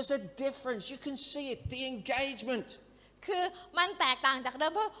there's a difference. You can see it, the engagement. คือมันแตกต่างจากเดิ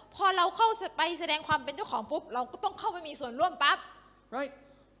มเพราะพอเราเข้าไปแสดงความเป็นเจ้าของปุ๊บเราก็ต้องเข้าไปมีส่วนร่วมปั๊บ Right?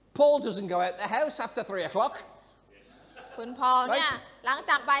 Paul doesn't go out the house after 3 o'clock. คุณพอลเนี่ยหลัง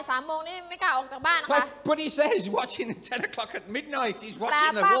จากบ่าย3 โมงนี่ไม่กล้าออกจากบ้านนะคะ But he says watching at 10 o'clock at midnight. He's แต่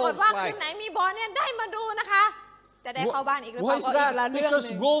watching the ปรากฏ Wolves ว่า play. คืนไหนมีบอลเนี่ยได้มาดูนะคะจะได้เข้าบ้านอีกหรือเปล่า Why is ก็อีกละ that? เรื่องนึ Because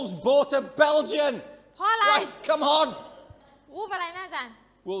ง Wolves bought a Belgian. เพราะอะไร Right, come on. วูฟอะไรนะอาจารย์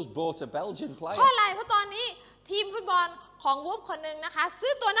Wolves bought a Belgian เพ player. ราะอะไรเพราะตอนนี้ทีมฟุตบอลของวูฟคนหนึ่งนะคะซื้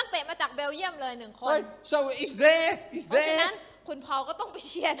อตัวนักเตะมาจากเบลเยียมเลย1 คน Right, so he's there. เพราะฉะนั้นคุณพอลก็ต้องไปเ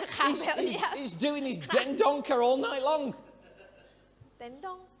ชียร์นะคะเบลเยียม He's doing his den donker all night long. เต็นด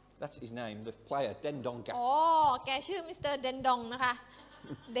ง That's his name, the player, Dendonga. อ๋อแกชื่อมิสเตอร์เดนดองนะคะ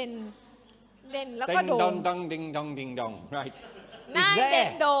เดนแล้วก็ Ding โด dong ง dong ding dong ding dong. Right. นาย He's เดน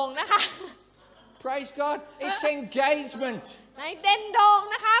there. โดงนะคะ Praise God. It's engagement. นายเดนโดง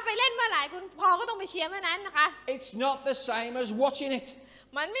นะคะไปเล่นเมื่อไหร่คุณพอก็ต้องไปเชียร์เมื่อนั้นนะคะ It's not the same as watching it.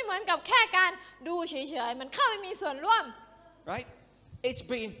 มันไม่เหมือนกับแค่การดูเฉยๆมันเข้าไปมีส่วนร่วม Right? It's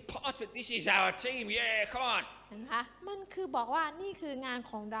being part of it. This is our team. Yeah, come on. เห็นไหมคะมันคือบอกว่านี่คืองาน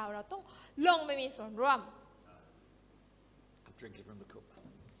ของเราเราต้องลงไปมีส่วนร่วม I'm drinking from the cup.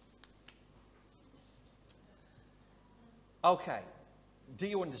 Okay. Do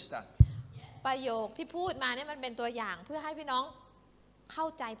you understand? ประโยคที่พูดมาเนี่ยมันเป็นตัวอย่างเพื่อให้พี่น้องเข้า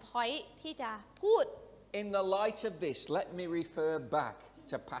ใจ point ที่จะพูด In the light of this, let me refer back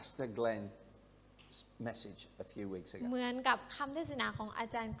to Pastor Glenn's message a few weeks ago. เหมือนกับคำเทศนาของอา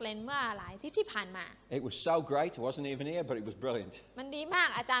จารย์เกรนเมื่อหลายที่ผ่านมา It was so great. I wasn't even here, but it was brilliant. มันดีมาก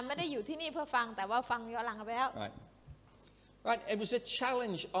อาจารย์ไม่ได้อยู่ที่นี่เพื่อฟังแต่ว่าฟังย้อนหลังไปแล้ว Right. Right. It was a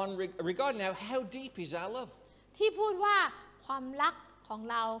challenge on regarding now how deep is our love. ที่พูดว่าความรักของ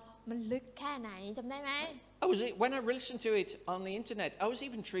เรามันลึกแค่ไหนจำได้ไหม When I listened to it on the internet, I was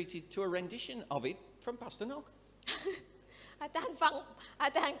even treated to a rendition of it from Pastor Nog. อาจารย์ฟังอา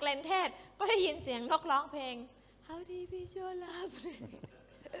จารย์เกรนเทศก็ได้ยินเสียงนกร้องเพลง How deep is your love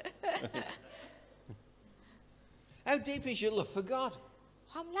How deep is your love for God?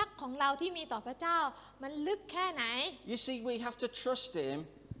 ความรักของเราที่มีต่อพระเจ้ามันลึกแค่ไหน You see, we have to trust Him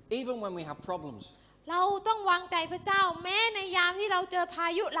even when we have problems. เราต้องวางใจพระเจ้าแม้ในยามที่เราเจอพา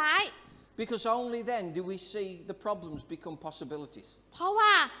ยุร้าย Because only then do we see the problems become possibilities. เพราะว่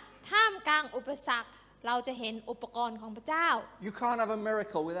าท่ามกลางอุปสรรคเราจะเห็นอุปกรณ์ของพระเจ้า You can't have a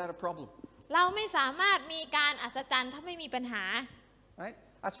miracle without a problem. เราไม่สามารถมีการอัศจรรย์ถ้าไม่มีปัญหา Right?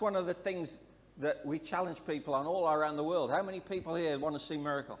 That's one of the things that we challenge people on all around the world. How many people here want to see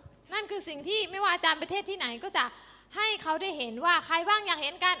miracle? นั่นคือสิ่งที่ไม่ว่าอาจารย์ประเทศที่ไหนก็จะให้เขาได้เห็นว่าใครบ้างอยากเ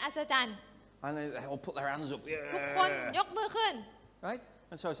ห็นการอัศจรรย์ And they all put their hands up. ทุกคนย Yeah. กมือขึ้น Right?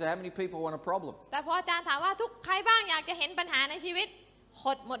 And so I say, how many people want a problem? แต่พออาจารย์ถามว่าใครบ้างอยากจะเห็นปัญหาในชีวิตห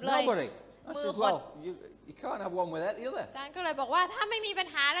ดหมดเลย Nobody. I มือ said, หด well, you can't have one without the other. อาจารย์ก็เลยบอกว่าถ้าไม่มีปัญ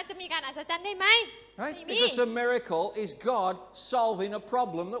หาแล้วจะมีการอัศจรรย์ได้ไหม Right? ไม่มี Because a miracle is God solving a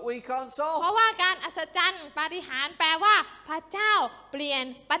problem that we can't เพ solve. ราะว่าการอัศจรรย์ปาฏิหาริย์แปลว่าพระเจ้าเปลี่ยน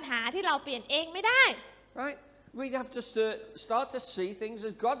ปัญหาที่เราเปลี่ยนเองไม่ได้ Right? We have to start to see things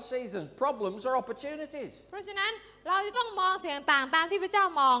as God sees them. Problems are opportunities. เพราะฉะนั้นเราจะต้องมองสิ่งต่างๆตามที่พระเจ้า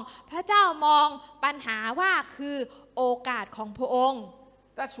มองพระเจ้ามองปัญหาว่าคือโอกาสของพระองค์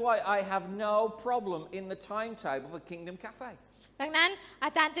That's why I have no problem in the timetable for Kingdom Cafe. ดังนั้นอ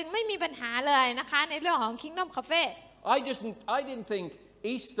าจารย์จึงไม่มีปัญหาเลยนะคะในเรื่องของ Kingdom Cafe I didn't think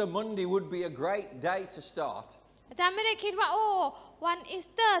Easter Monday would be a great day to start. อาจารย์ไม่ได้คิดว่าโอ้วันอีส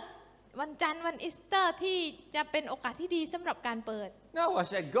เตอร์วันจันทร์วันอีสเตอร์ที่จะเป็นโอกาสที่ดีสำหรับการเปิด No, I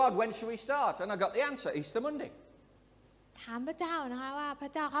said, God, when should we start? And I got the answer, Easter Monday. ถามพระเจ้านะคะว่าพร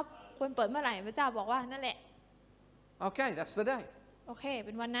ะเจ้าครับควรเปิดเมื่อไหร่พระเจ้าบอกว่านั่นแหละ Okay, that's the day. โอเคเ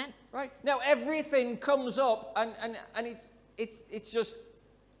ป็นวันนั้น Right? Now, everything comes up and it's just,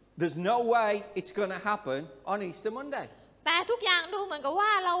 there's no way it's going to happen on Easter Monday. แต่ทุกอย่างดูเหมือนกับว่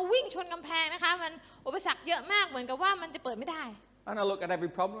าเราวิ่งชนกำแพงนะคะมันอุปสรรคเยอะมากเหมือนกับว่ามันจะเปิดไม่ได้ And I look at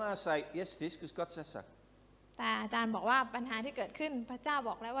every problem and I say, yes, it is, because God says so. แต่อาจารย์บอกว่าปัญหาที่เกิดขึ้นพระเจ้าบ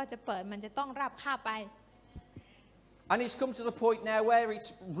อกแล้วว่าจะเปิดมันจะต้องราบคาบไป And it's come to the point now where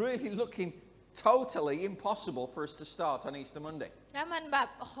it's really looking totally impossible for us to start on Easter Monday. แล้วมันแบบ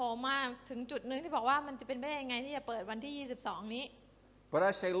โหมาถึงจุดนึงที่บอกว่ามันจะเป็นไปได้ยังไงที่จะเปิดวันที่22นี้ But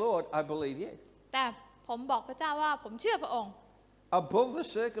I say, Lord, I believe you. แต่ผมบอกพระเจ้าว่าผมเชื่อพระองค์ Above the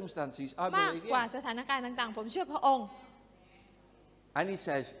circumstances, I มาก believe กว่า you. สถานการณ์ต่างๆผมเชื่อพระองค์ And he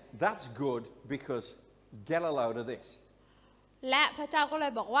says, that's good because get a load of this. และพระเจ้าก็เล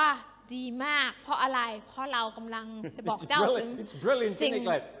ยบอกว่าดีมากเพราะอะไรเพราะเรากำลังจะบอกเจ้าถึง It's brilliant, สิ่ง isn't it,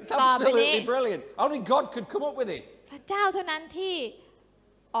 Glenn? It's ต่อไปนี้ absolutely brilliant. Only God could come up with this. พระเจ้าเท่านั้นที่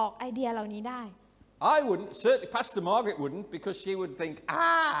ออกไอเดียเหล่านี้ได้ I wouldn't, certainly Pastor Margaret wouldn't, because she would think,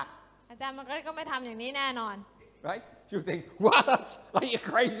 อาจารย์มันก็ไม่ทำอย่างนี้แน่นอน right? She would think, what? Are you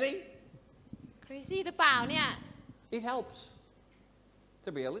crazy? crazy หรือเปล่าเนี่ย It helps to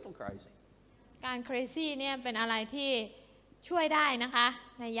be a little crazy. การ crazy เนี่ยเป็นอะไรที่ช่วยได้นะคะ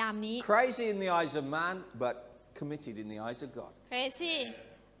ในยามนี้ Crazy in the eyes of man, but committed in the eyes of God. crazy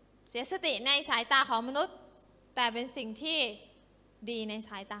เสียสติในสายตาของมนุษย์แต่เป็นสิ่งที่ดีใน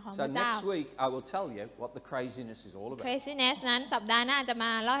สายตาของพ So ระเจ้า next week I will tell you what the craziness is all about. craziness นั้นสัปดาห์หน้าจะม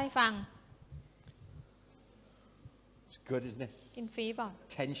าเล่าให้ฟัง It's good, isn't it? กินฟรีเปล่า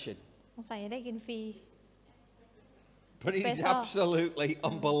Tension. สงสัยจะได้กินฟรี But it is absolutely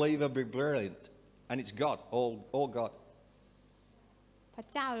unbelievably brilliant. And it's God, all God. พระ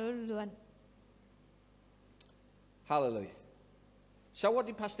เจ้าล้วน Hallelujah. So what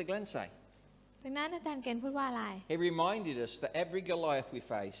did Pastor Glenn say? ดังนั้นอาจารย์เกณฑ์พูดว่าอะไร He reminded us that every Goliath we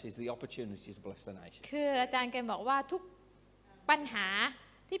face is the opportunity to bless the nation. คืออาจารย์เกณฑ์บอกว่าทุกปัญหา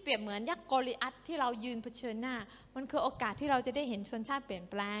ที่เปรียบเหมือนยักษ์โกลิอัทที่เรายืนเผชิญหน้ามันคือโอกาสที่เราจะได้เห็นชนชาติเปลี่ยน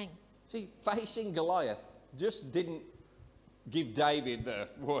แปลง See, facing Goliath just didn't give David the,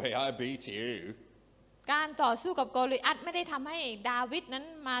 boy, I beat you. การต่อสู้กับโกลิอัทไม่ได้ทำให้ดาวิดนั้น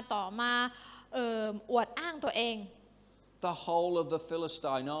มาอวดอ้างตัวเอง The whole of the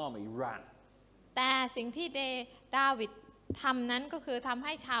Philistine army ran. แต่สิ่งที่ดาวิดทำนั้นก็คือทำใ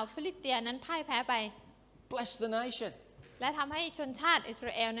ห้ชาวฟิลิสเตียนั้นพ่ายแพ้ไป Bless the nation. และทำให้ชนชาติอิสร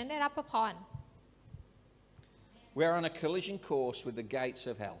าเอลนั้นได้รับพระพร We're on a collision course with the gates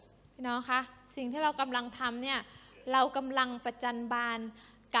of hell. พี่น้องคะสิ่งที่เรากำลังทำเนี่ยเรากำลังประจันบาน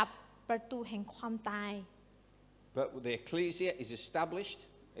กับประตูแห่งความตาย But the ecclesia is established.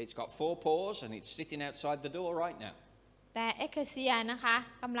 It's got 4 paws and it's sitting outside the door right now. แต่เอเคเซียนะคะ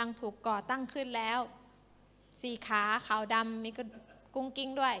กำลังถูกก่อตั้งขึ้นแล้ว4 ขาขาวดำมีกุ้งกิ้ง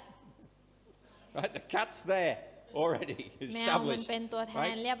ด้วย Right, the cat's there already แมวมัน established. เป็นตัวแทน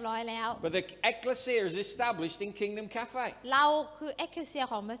Right? เรียบร้อยแล้ว But the ecclesia is established in Kingdom Cafe. เราคือเอเคเซีย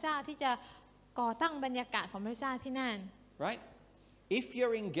ของพระเจ้าที่จะก่อตั้งบรรยากาศของพระเจ้าที่นั่น Right? If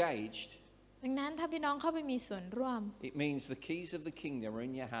you're engaged, ดังนั้นถ้าพี่น้องเข้าไปมีส่วนร่วม it means the keys of the kingdom are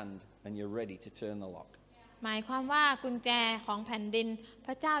in your hand and you're ready to turn the lock. หมายความว่ากุญแจของแผ่นดินพ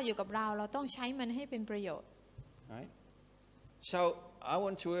ระเจ้าอยู่กับเราเราต้องใช้มันให้เป็นประโยชน์ Right? So I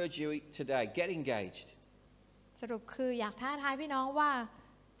want to urge you today, get engaged. สรุปคืออยากท้าทายพี่น้องว่า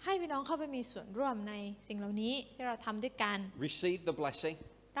ให้พี่น้องเข้าไปมีส่วนร่วมในสิ่งเหล่านี้ที่เราทำด้วยกัน Receive the blessing,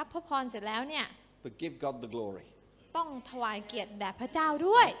 รับพระพรเสร็จแล้วเนี่ย but give God the glory. ต้องถวายเกียรติแด่พระเจ้า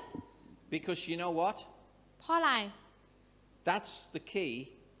ด้วย Because you know what? เพราะอะไร That's the key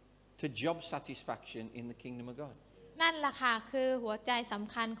to job satisfaction in the kingdom of God. นั่นแหละค่ะคือหัวใจส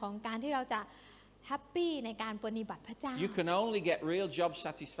ำคัญของการที่เราจะแฮปปี้ในการปฏิบัติพระเจ้า You can only get real job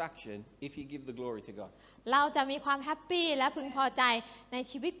satisfaction if you give the glory to God. เราจะมีความแฮปปี้และพึงพอใจใน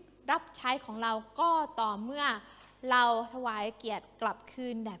ชีวิตรับใช้ของเราก็ต่อเมื่อเราถวายเกียรติกลับคื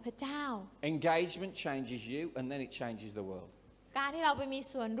นแด่พระเจ้า Engagement changes you and then it changes the world. การที่เราไปมี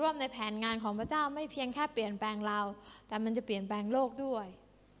ส่วนร่วมในแผนงานของพระเจ้าไม่เพียงแค่เปลี่ยนแปลงเราแต่มันจะเปลี่ยนแปลงโลกด้วย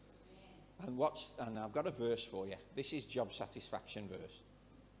And I've got a verse for you. This is job satisfaction verse.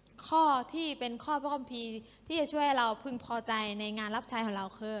 ข้อที่เป็นข้อพระคัมภีร์ที่จะช่วยให้เราพึงพอใจในงานรับใช้ของเรา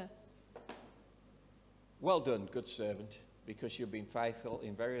คือ Well done, good servant, because you've been faithful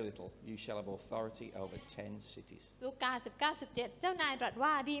in very little. You shall have authority over 10 cities. ลูกา 19:17 เจ้านายตรัสว่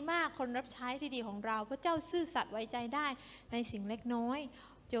าดีมากคนรับใช้ที่ดีของเราพระเจ้าซื่อสัตย์ไว้ใจได้ในสิ่งเล็กน้อย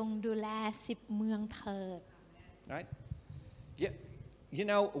จงดูแล10 เมืองเถิด Right? You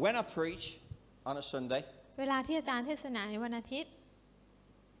know, when I preach on a Sunday, เวลาที่อาจารย์เทศนาในวันอาทิตย์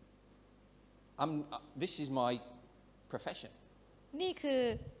this is my profession. นี่คือ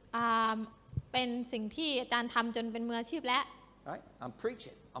เป็นสิ่งที่อาจารย์ทำจนเป็นมืออาชีพแล้ว Right? I'm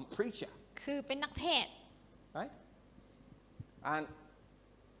preaching. I'm preacher. คือเป็นนักเทศน์ Right? And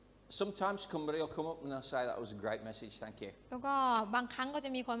sometimes somebody will come up and they'll say that was a great message, thank you. แล้วก็บางครั้งก็จะ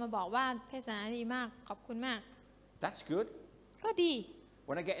มีคนมาบอกว่าเทศนาดีมากขอบคุณมาก That's good. ก็ดี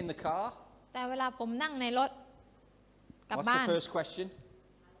When I get in the car, แต่เวลาผมนั่งในรถกลับ what's บ้า the น first question?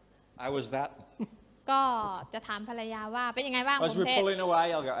 How was that? ก็จะถามภรรยาว่าเป็นยังไงบ้างผ As ม we're เทศ pulling away,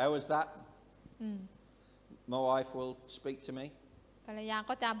 I'll go, how was that? My wife will speak to me ภรรยา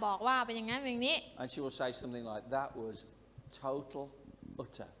ก็จะบอกว่าเป็นอย่างนั้นเป็นอย่างนี้ and she will say something like, that was total,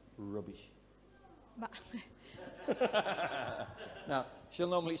 utter rubbish. บะ Now,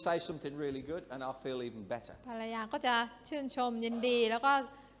 she'll normally say something really good and I'll feel even better. ภรรยาก็จะชื่นชมยินดีแล้วก็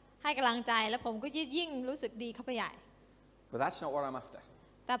ให้กำลังใจแล้วผมก็ยิ่งรู้สึกดีเข้าไปใหญ่ But that's not what I'm after.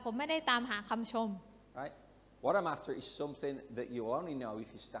 แต่ผมไม่ได้ตามหาคำชม Right? What I'm after is something that you only know if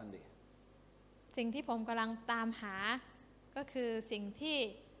you stand here. สิ่งที่ผมกำลังตามหาก็คือสิ่งที่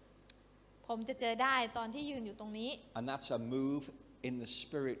ผมจะเจอได้ตอนที่ยืนอยู่ตรงนี้ And that's a move in the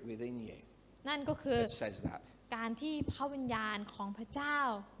spirit within you นั่นก็คือ that says that. การที่พระวิญญาณของพระเจ้า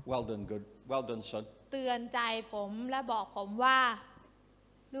Well done, good. Well done, son. เตือนใจผมและบอกผมว่า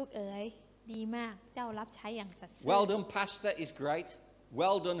ลูกเอ๋ยดีมากเจ้ารับใช้อย่างสัตย์ซื่อ Well done, pastor is great.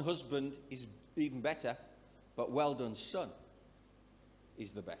 Well done, husband is even better. But well done, son is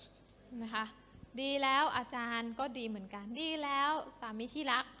the best. นะคะดีแล้วอาจารย์ก็ดีเหมือนกันดีแล้วสามีที่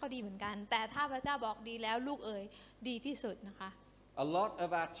รักก็ดีเหมือนกันแต่ถ้าพระเจ้าบอกดีแล้วลูกเอ๋ยดีที่สุดนะคะ A lot of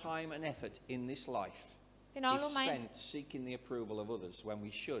our time and effort in this life พี่น้อง is รู้ไหม spent seeking the approval of others when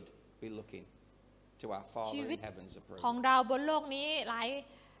we should be looking to our ชี Father วิต in heaven's ของ approval. เราบนโลกนี้ห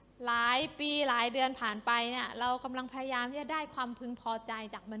ลายปีหลายเดือนผ่านไปเนี่ยเรากำลังพยายามที่จะได้ความพึงพอใจ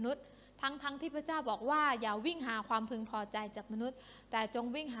จากมนุษย์ทั้งที่พระเจ้าบอกว่าอย่าวิ่งหาความพึงพอใจจากมนุษย์แต่จง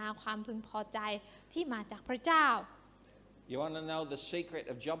วิ่งหาความพึงพอใจที่มาจากพระเจ้า You want to know the secret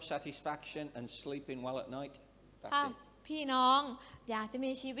of job satisfaction and sleeping well at night? ถ้า That's it. พี่น้องอยากจะ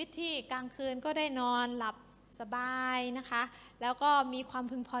มีชีวิตที่กลางคืนก็ได้นอนหลับสบายนะคะแล้วก็มีความ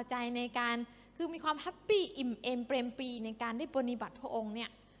พึงพอใจในการคือมีความแฮปปี้อิ่มเอมเปรมปรีในการได้ปฏิบัติพระองค์เนี่ย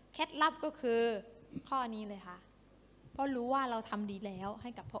เคล็ดลับก็คือข้อนี้เลยค่ะเพราะรู้ว่าเราทำดีแล้วให้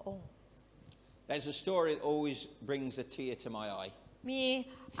กับพระองค์ There's a story that always brings a tear to my eye. มี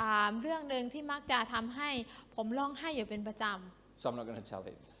เรื่องหนึ่งที่มักจะทำให้ผมร้องไห้อยู่เป็นประจ So I'm not going to tell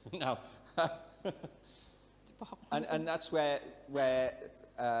it. No. ำจะบอก And that's where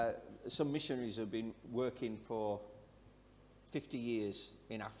some missionaries have been working for 50 years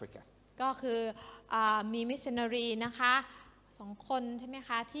in Africa. ก็คือมีมิชชันนารีนะคะ2 คนใช่ไหมค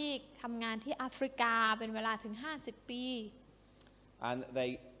ะที่ทำงานที่แอฟริกาเป็นเวลาถึง50 ปี And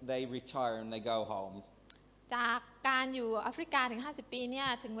they retire and they go home. จากการอยู่แอฟริกาถึง50 ปีเนี่ย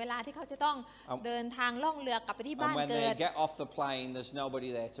ถึงเวลาที่เขาจะต้องเดินทางล่องเรือกลับไปที่บ้าน And when เกิ they ด get off the plane, there's nobody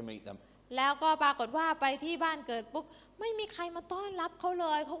there to meet them. แล้วก็ปรากฏว่าไปที่บ้านเกิดปุ๊บไม่มีใครมาต้อนรับเขาเล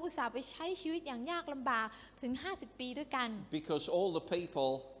ยเขาอุตส่าห์ไปใช้ชีวิตอย่างยากลำบากถึง50 ปีด้วยกัน Because all the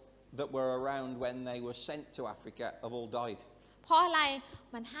people that were around when they were sent to Africa have all died. เพราะอะไร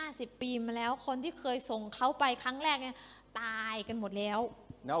มัน50 ปีมาแล้วคนที่เคยส่งเขาไปครั้งแรกเนี่ยตายกันหมดแล้ว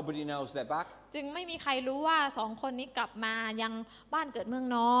Nobody knows they're back. จึงไม่มีใครรู้ว่า2 คนนี้กลับมายังบ้านเกิดเมือง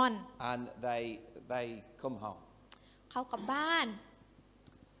นอน And they come home. เขากลับบ้าน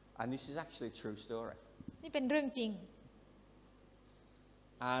And this is actually a true story. นี่เป็นเรื่องจริง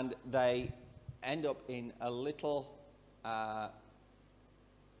And they end up in a little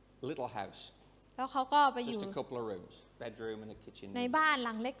house. แล้วเขาก็ไปอยู่ Just a couple of rooms, bedroom and a kitchen. ในบ้านห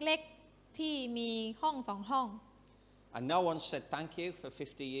ลังเล็กๆที่มีห้อง2 ห้อง And no one said thank you for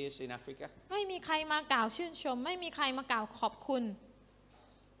 50 years in Africa. ไม่มีใครมากล่าวชื่นชมไม่มีใครมากล่าวขอบคุณ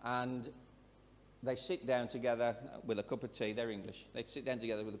And they sit down together with a cup of tea. They're English. They sit down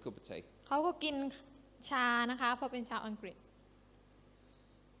together with a cup of tea. เขาก็กินชานะคะเพราะเป็นชาวอังกฤษ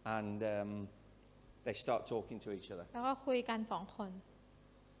And they start talking to each other. แล้วก็คุยกัน2 คน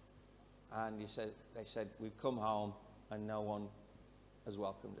And they said, we've come home and no one has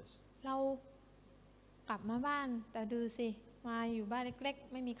welcomed us. เรากลับมาบ้านแต่ดูสิมาอยู่บ้านเล็ก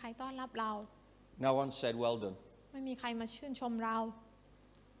ๆไม่มีใครต้อนรับเรา No one said well done. ไม่มีใครมาชื่นชมเรา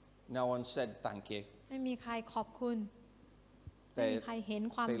No one said thank you. ไม่มีใครขอบคุณไม่มีใครเห็น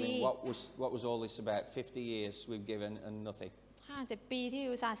ความดี Feeling what was all this about? 50 years we've given and nothing. 50 ปีที่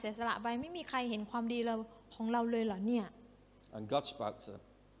อุตส่าห์เสียสละไปไม่มีใครเห็นความดีเราของเราเลยเหรอเนี่ย And God spoke to them.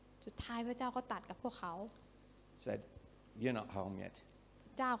 สุดท้ายพระเจ้าก็ตัดกับพวกเขา Said, you're not home yet. พ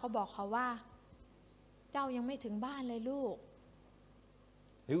ระเจ้าก็บอกเขาว่า เจ้ายังไม่ถึงบ้านเลยลูก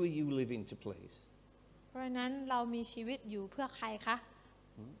Who are you living to please? เพราะฉะนั้นเรามีชีวิตอยู่เพื่อใครคะ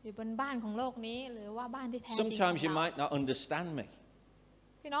อยู่บนบ้านของโลกนี้หรือว่าบ้านที่แท้จริงของ Sometimes you เรา might not understand me.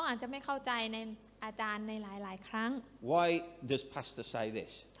 พี่น้องอาจจะไม่เข้าใจในอาจารย์ในหลายๆ ครั้ง Why does Pastor say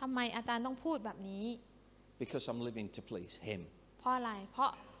this? ทำไมอาจารย์ต้องพูดแบบนี้ Because I'm living to please him. เพราะอะไรเพราะ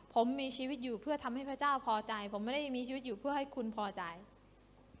ผมมีชีวิตอยู่เพื่อทำให้พระเจ้าพอใจผมไม่ได้มีชีวิตอยู่เพื่อให้คุณพอใจ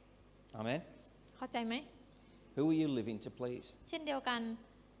Amen? เข้าใจไหม Who are you living to please? เช่นเดียวกัน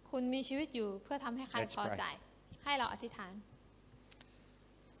คุณมีชีวิตอยู่เพื่อทำให้ใคร Let's พอใจ pray. ให้เราอธิษฐาน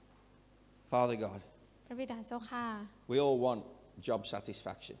Father God, พระบิดาเจ้าข้า we all want job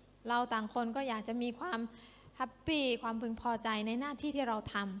satisfaction. เราต่างคนก็อยากจะมีความแฮปปี้ความพึงพอใจในหน้าที่ที่เรา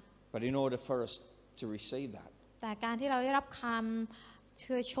ทำ But in order for us to receive that, แต่การที่เราได้รับคำเ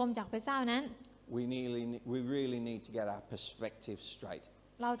ชื่อชมจากพระเจ้านั้น we really need to get our perspective straight.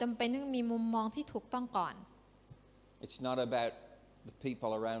 เราจำเป็นต้องมีมุมมองที่ถูกต้องก่อน It's not about the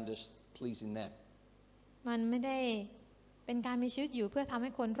people around us pleasing them. มันไม่ได้เป็นการมีชีวิตอยู่เพื่อทำให้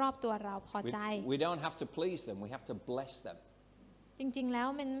คนรอบตัวเราพอใจ We don't have to please them, we have to bless them. จริงๆแล้ว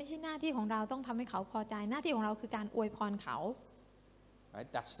มันไม่ใช่หน้าที่ของเราต้องทำให้เขาพอใจหน้าที่ของเราคือการอวยพรเขา Right?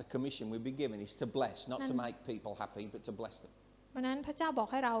 That's the commission we've been given, is to bless, not to make people happy, but to bless them. เพราะนั้นพระเจ้าบอก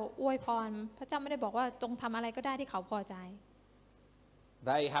ให้เราอวยพรพระเจ้าไม่ได้บอกว่าจงทำอะไรก็ได้ที่เขาพอใจ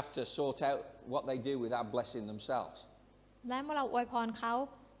They have to sort out what they do without blessing themselves. และเมื่อเราอวยพรเขา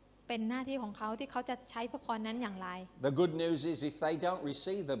เป็นหน้าที่ของเขาที่เขาจะใช้พระพรนั้นอย่างไร The good news is if they don't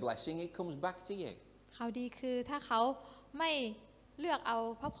receive the blessing, it comes back to you. ข่าวดีคือถ้าเขาไม่เลือกเอา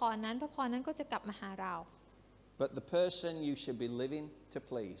พระพรนั้นพระพรนั้นก็จะกลับมาหาเรา But the person you should be living to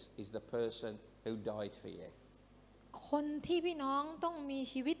please is the person who died for you. คนที่พี่น้องต้องมี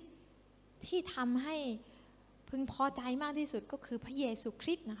ชีวิตที่ทำให้พึงพอใจมากที่สุดก็คือพระเยซูค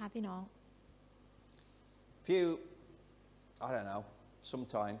ริสต์นะคะพี่น้อง I don't know,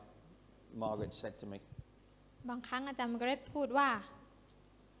 sometime Margaret said to me, บางครั้งอาจารย์มาร์กาเร็ตพูดว่า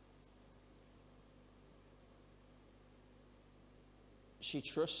she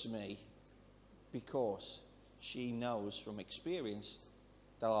trusts me because she knows from experience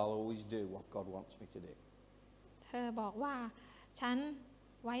that I'll always do what God wants me to do. เธอบอกว่าฉัน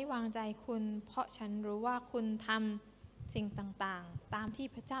ไว้วางใจคุณเพราะฉันรู้ว่าคุณทำสิ่งต่างๆตามที่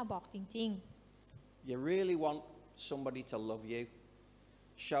พระเจ้าบอกจริงๆ You really want somebody to love you?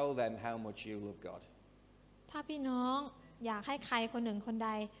 Show them how much you love God. ถ้าพี่น้องอยากให้ใครคนหนึ่งคนใด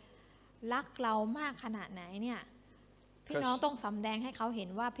รักเรามากขนาดไหนเนี่ยพี่น้องต้องสำแดงให้เขาเห็น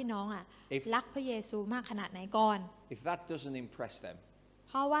ว่าพี่น้องรักพระเยซูมากขนาดไหนก่อน If that doesn't impress them, เ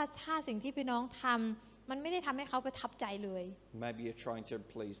พราะว่าถ้าสิ่งที่พี่น้องทำมันไม่ได้ทำให้เขาประทับใจเลย maybe you're trying to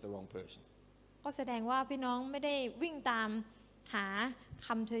please the wrong person. ก็แสดงว่าพี่น้องไม่ได้วิ่งตามหาค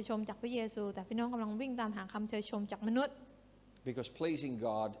ำเชยชมจากพระเยซูแต่พี่น้องกำลังวิ่งตามหาคำเชยชมจากมนุษย์ Because pleasing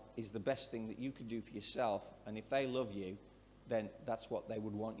God is the best thing that you could do for yourself, and if they love you, then that's what they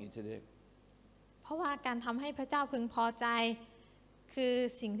would want you to do. เพราะว่าการทำให้พระเจ้าพึงพอใจคือ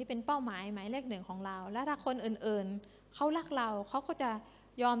สิ่งที่เป็นเป้าหมายหมายเลขหนึ่งของเราและถ้าคนอื่นๆเขารักเราเขาก็จะ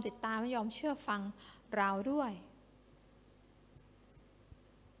ยอมติดตามยอมเชื่อฟังเราด้วย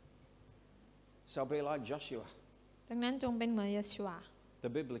So be like Joshua, ดังนั้นจงเป็นเหมือนโยชัว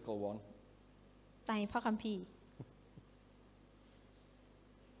the biblical one. ในพระคัมภีร์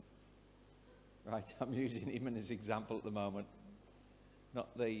Right, I'm using him as an example at the moment, not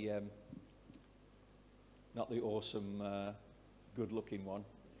the awesome, good-looking one,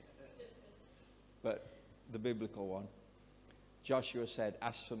 but the biblical one. Joshua said,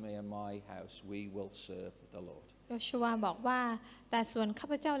 "As for me and my house, we will serve the Lord." โยชัวบอกว่าแต่ส่วนข้า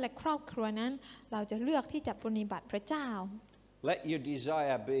พเจ้าและครอบครัวนั้นเราจะเลือกที่จะปฏิบัติพระเจ้า Let your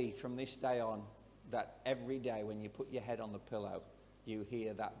desire be from this day on that every day when you put your head on the pillow, you hear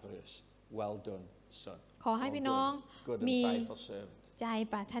that verse, "Well done, son." ขอให้พี่น้อง Good and มี faithful servant. ใจ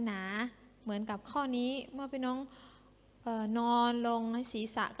ปรารถนาเหมือนกับข้อนี้เมื่อพี่น้องนอนลงให้ศีร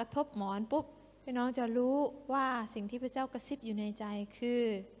ษะกระทบหมอนปุ๊บพี่น้องจะรู้ว่าสิ่งที่พระเจ้ากระซิบอยู่ในใจคือ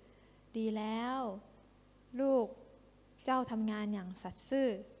ดีแล้วลูกเจ้าทำงานอย่างสัตย์ซื่อ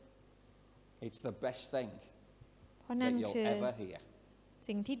It's the best thing เพราะนั่น that you'll คือ ever hear.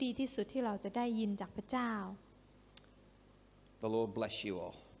 สิ่งที่ดีที่สุดที่เราจะได้ยินจากพระเจ้า The Lord bless you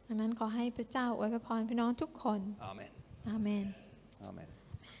all. ดังนั้นขอให้พระเจ้าอวยพรพี่น้องทุกคน Amen. อาเมน Amen.